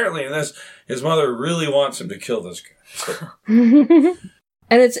to. But apparently in this, his mother really wants him to kill this guy. So.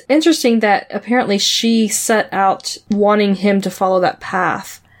 And it's interesting that apparently she set out wanting him to follow that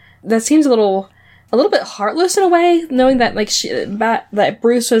path. That seems a little bit heartless in a way, knowing that that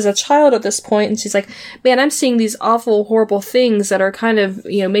Bruce was a child at this point, and she's like, man, I'm seeing these awful, horrible things that are kind of,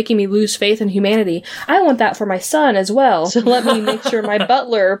 you know, making me lose faith in humanity. I want that for my son as well. So let me make sure my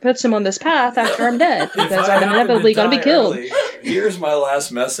butler puts him on this path after I'm dead, because I'm inevitably going to be killed. Early, here's my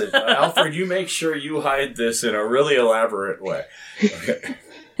last message. Alfred, you make sure you hide this in a really elaborate way. Okay.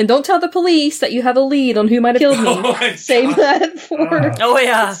 And don't tell the police that you have a lead on who might have killed me. Save that for... Oh,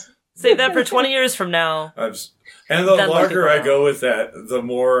 yeah. Save that for 20 years from now. And the longer I go with that, the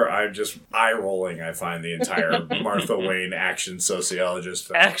more I'm just eye-rolling I find the entire Martha Wayne action sociologist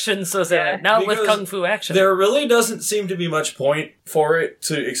film. Action sociologist. Now with Kung Fu action. There really doesn't seem to be much point for it,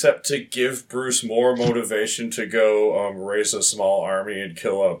 except to give Bruce more motivation to go raise a small army and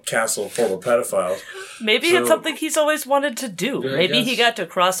kill a castle full of pedophiles. Maybe it's something he's always wanted to do. Maybe he got to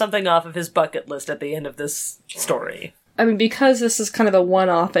cross something off of his bucket list at the end of this story. I mean, because this is kind of a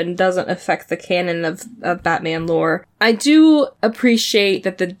one-off and doesn't affect the canon of Batman lore, I do appreciate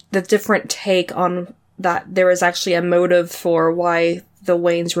that the different take on that there is actually a motive for why the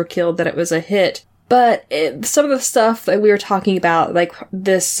Waynes were killed, that it was a hit. But some of the stuff that we were talking about, like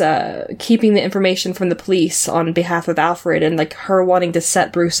this keeping the information from the police on behalf of Alfred, and like her wanting to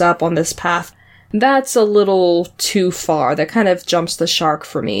set Bruce up on this path, that's a little too far. That kind of jumps the shark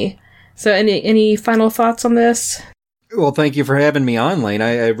for me. So any final thoughts on this? Well, thank you for having me on, Lane.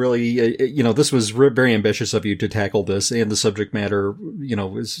 I really, this was very ambitious of you to tackle this, and the subject matter,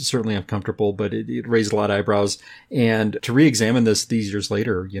 is certainly uncomfortable, but it raised a lot of eyebrows. And to re-examine this these years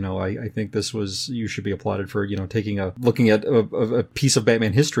later, I think you should be applauded for, looking at a piece of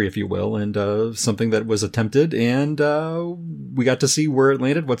Batman history, if you will, and something that was attempted, and we got to see where it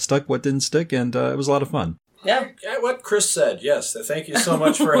landed, what stuck, what didn't stick, and it was a lot of fun. Yeah. What Chris said, yes. Thank you so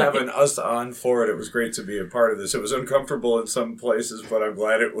much for having us on for it. It was great to be a part of this. It was uncomfortable in some places, but I'm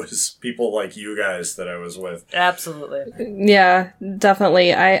glad it was people like you guys that I was with. Absolutely. Yeah,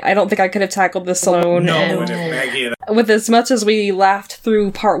 definitely. I don't think I could have tackled this alone. No, and if Maggie and with as much as we laughed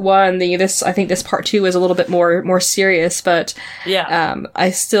through part one, I think this part two is a little bit more serious, but I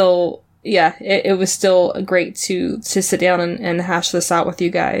still... Yeah, it was still great to sit down and hash this out with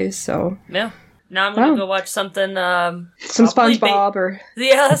you guys, so... Yeah. Now I'm going to go watch something... some SpongeBob or...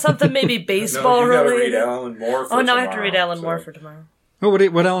 Yeah, something maybe baseball related. No, you got to read Alan Moore for tomorrow. Now I have to read Alan Moore for tomorrow. Oh,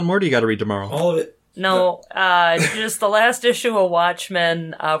 what Alan Moore do you got to read tomorrow? All of it. No, just the last issue of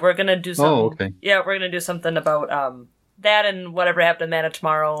Watchmen. We're going to do something... Oh, okay. Yeah, we're going to do something about that and whatever happened to Man of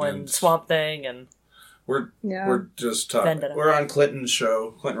Tomorrow and Swamp Thing and... We're just talking. We're on Clinton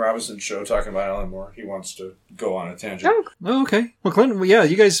Robinson's show, talking about Alan Moore. He wants to go on a tangent. Oh, okay. Well, Clinton, yeah,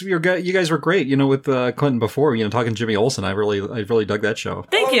 you guys were great. With Clinton before, talking Jimmy Olsen. I really dug that show.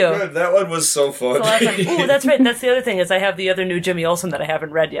 Thank you. Good. That one was so fun. Oh, that's right. That's the other thing is I have the other new Jimmy Olsen that I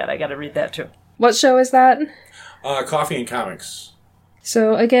haven't read yet. I got to read that too. What show is that? Coffee and Comics.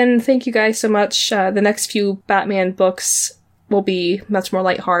 So again, thank you guys so much. The next few Batman books will be much more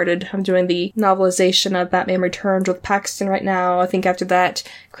lighthearted. I'm doing the novelization of Batman Returns with Paxton right now. I think after that,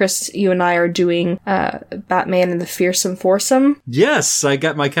 Chris, you and I are doing Batman and the Fearsome Foursome. Yes, I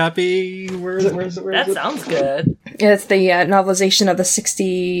got my copy. Where is it? That sounds good. It's the novelization of the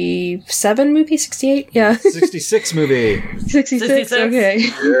 67 movie? 68? Yeah. 66 movie. 66, okay.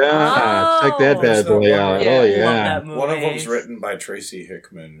 Yeah, check that bad boy out. Oh, yeah. One of them's written by Tracy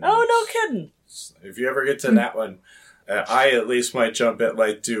Hickman. Oh, no kidding. If you ever get to that one, I at least might jump at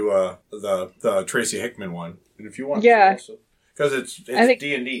do the Tracy Hickman one, and if you want, because it's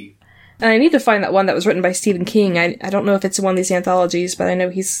D&D. I need to find that one that was written by Stephen King. I don't know if it's one of these anthologies, but I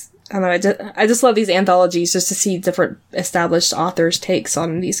know I just love these anthologies just to see different established authors' takes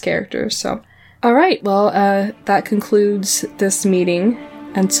on these characters. So, all right, well, that concludes this meeting.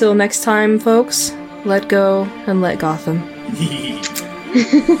 Until next time, folks, let go and let Gotham. Love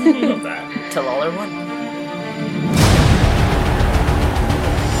that. Till all are one.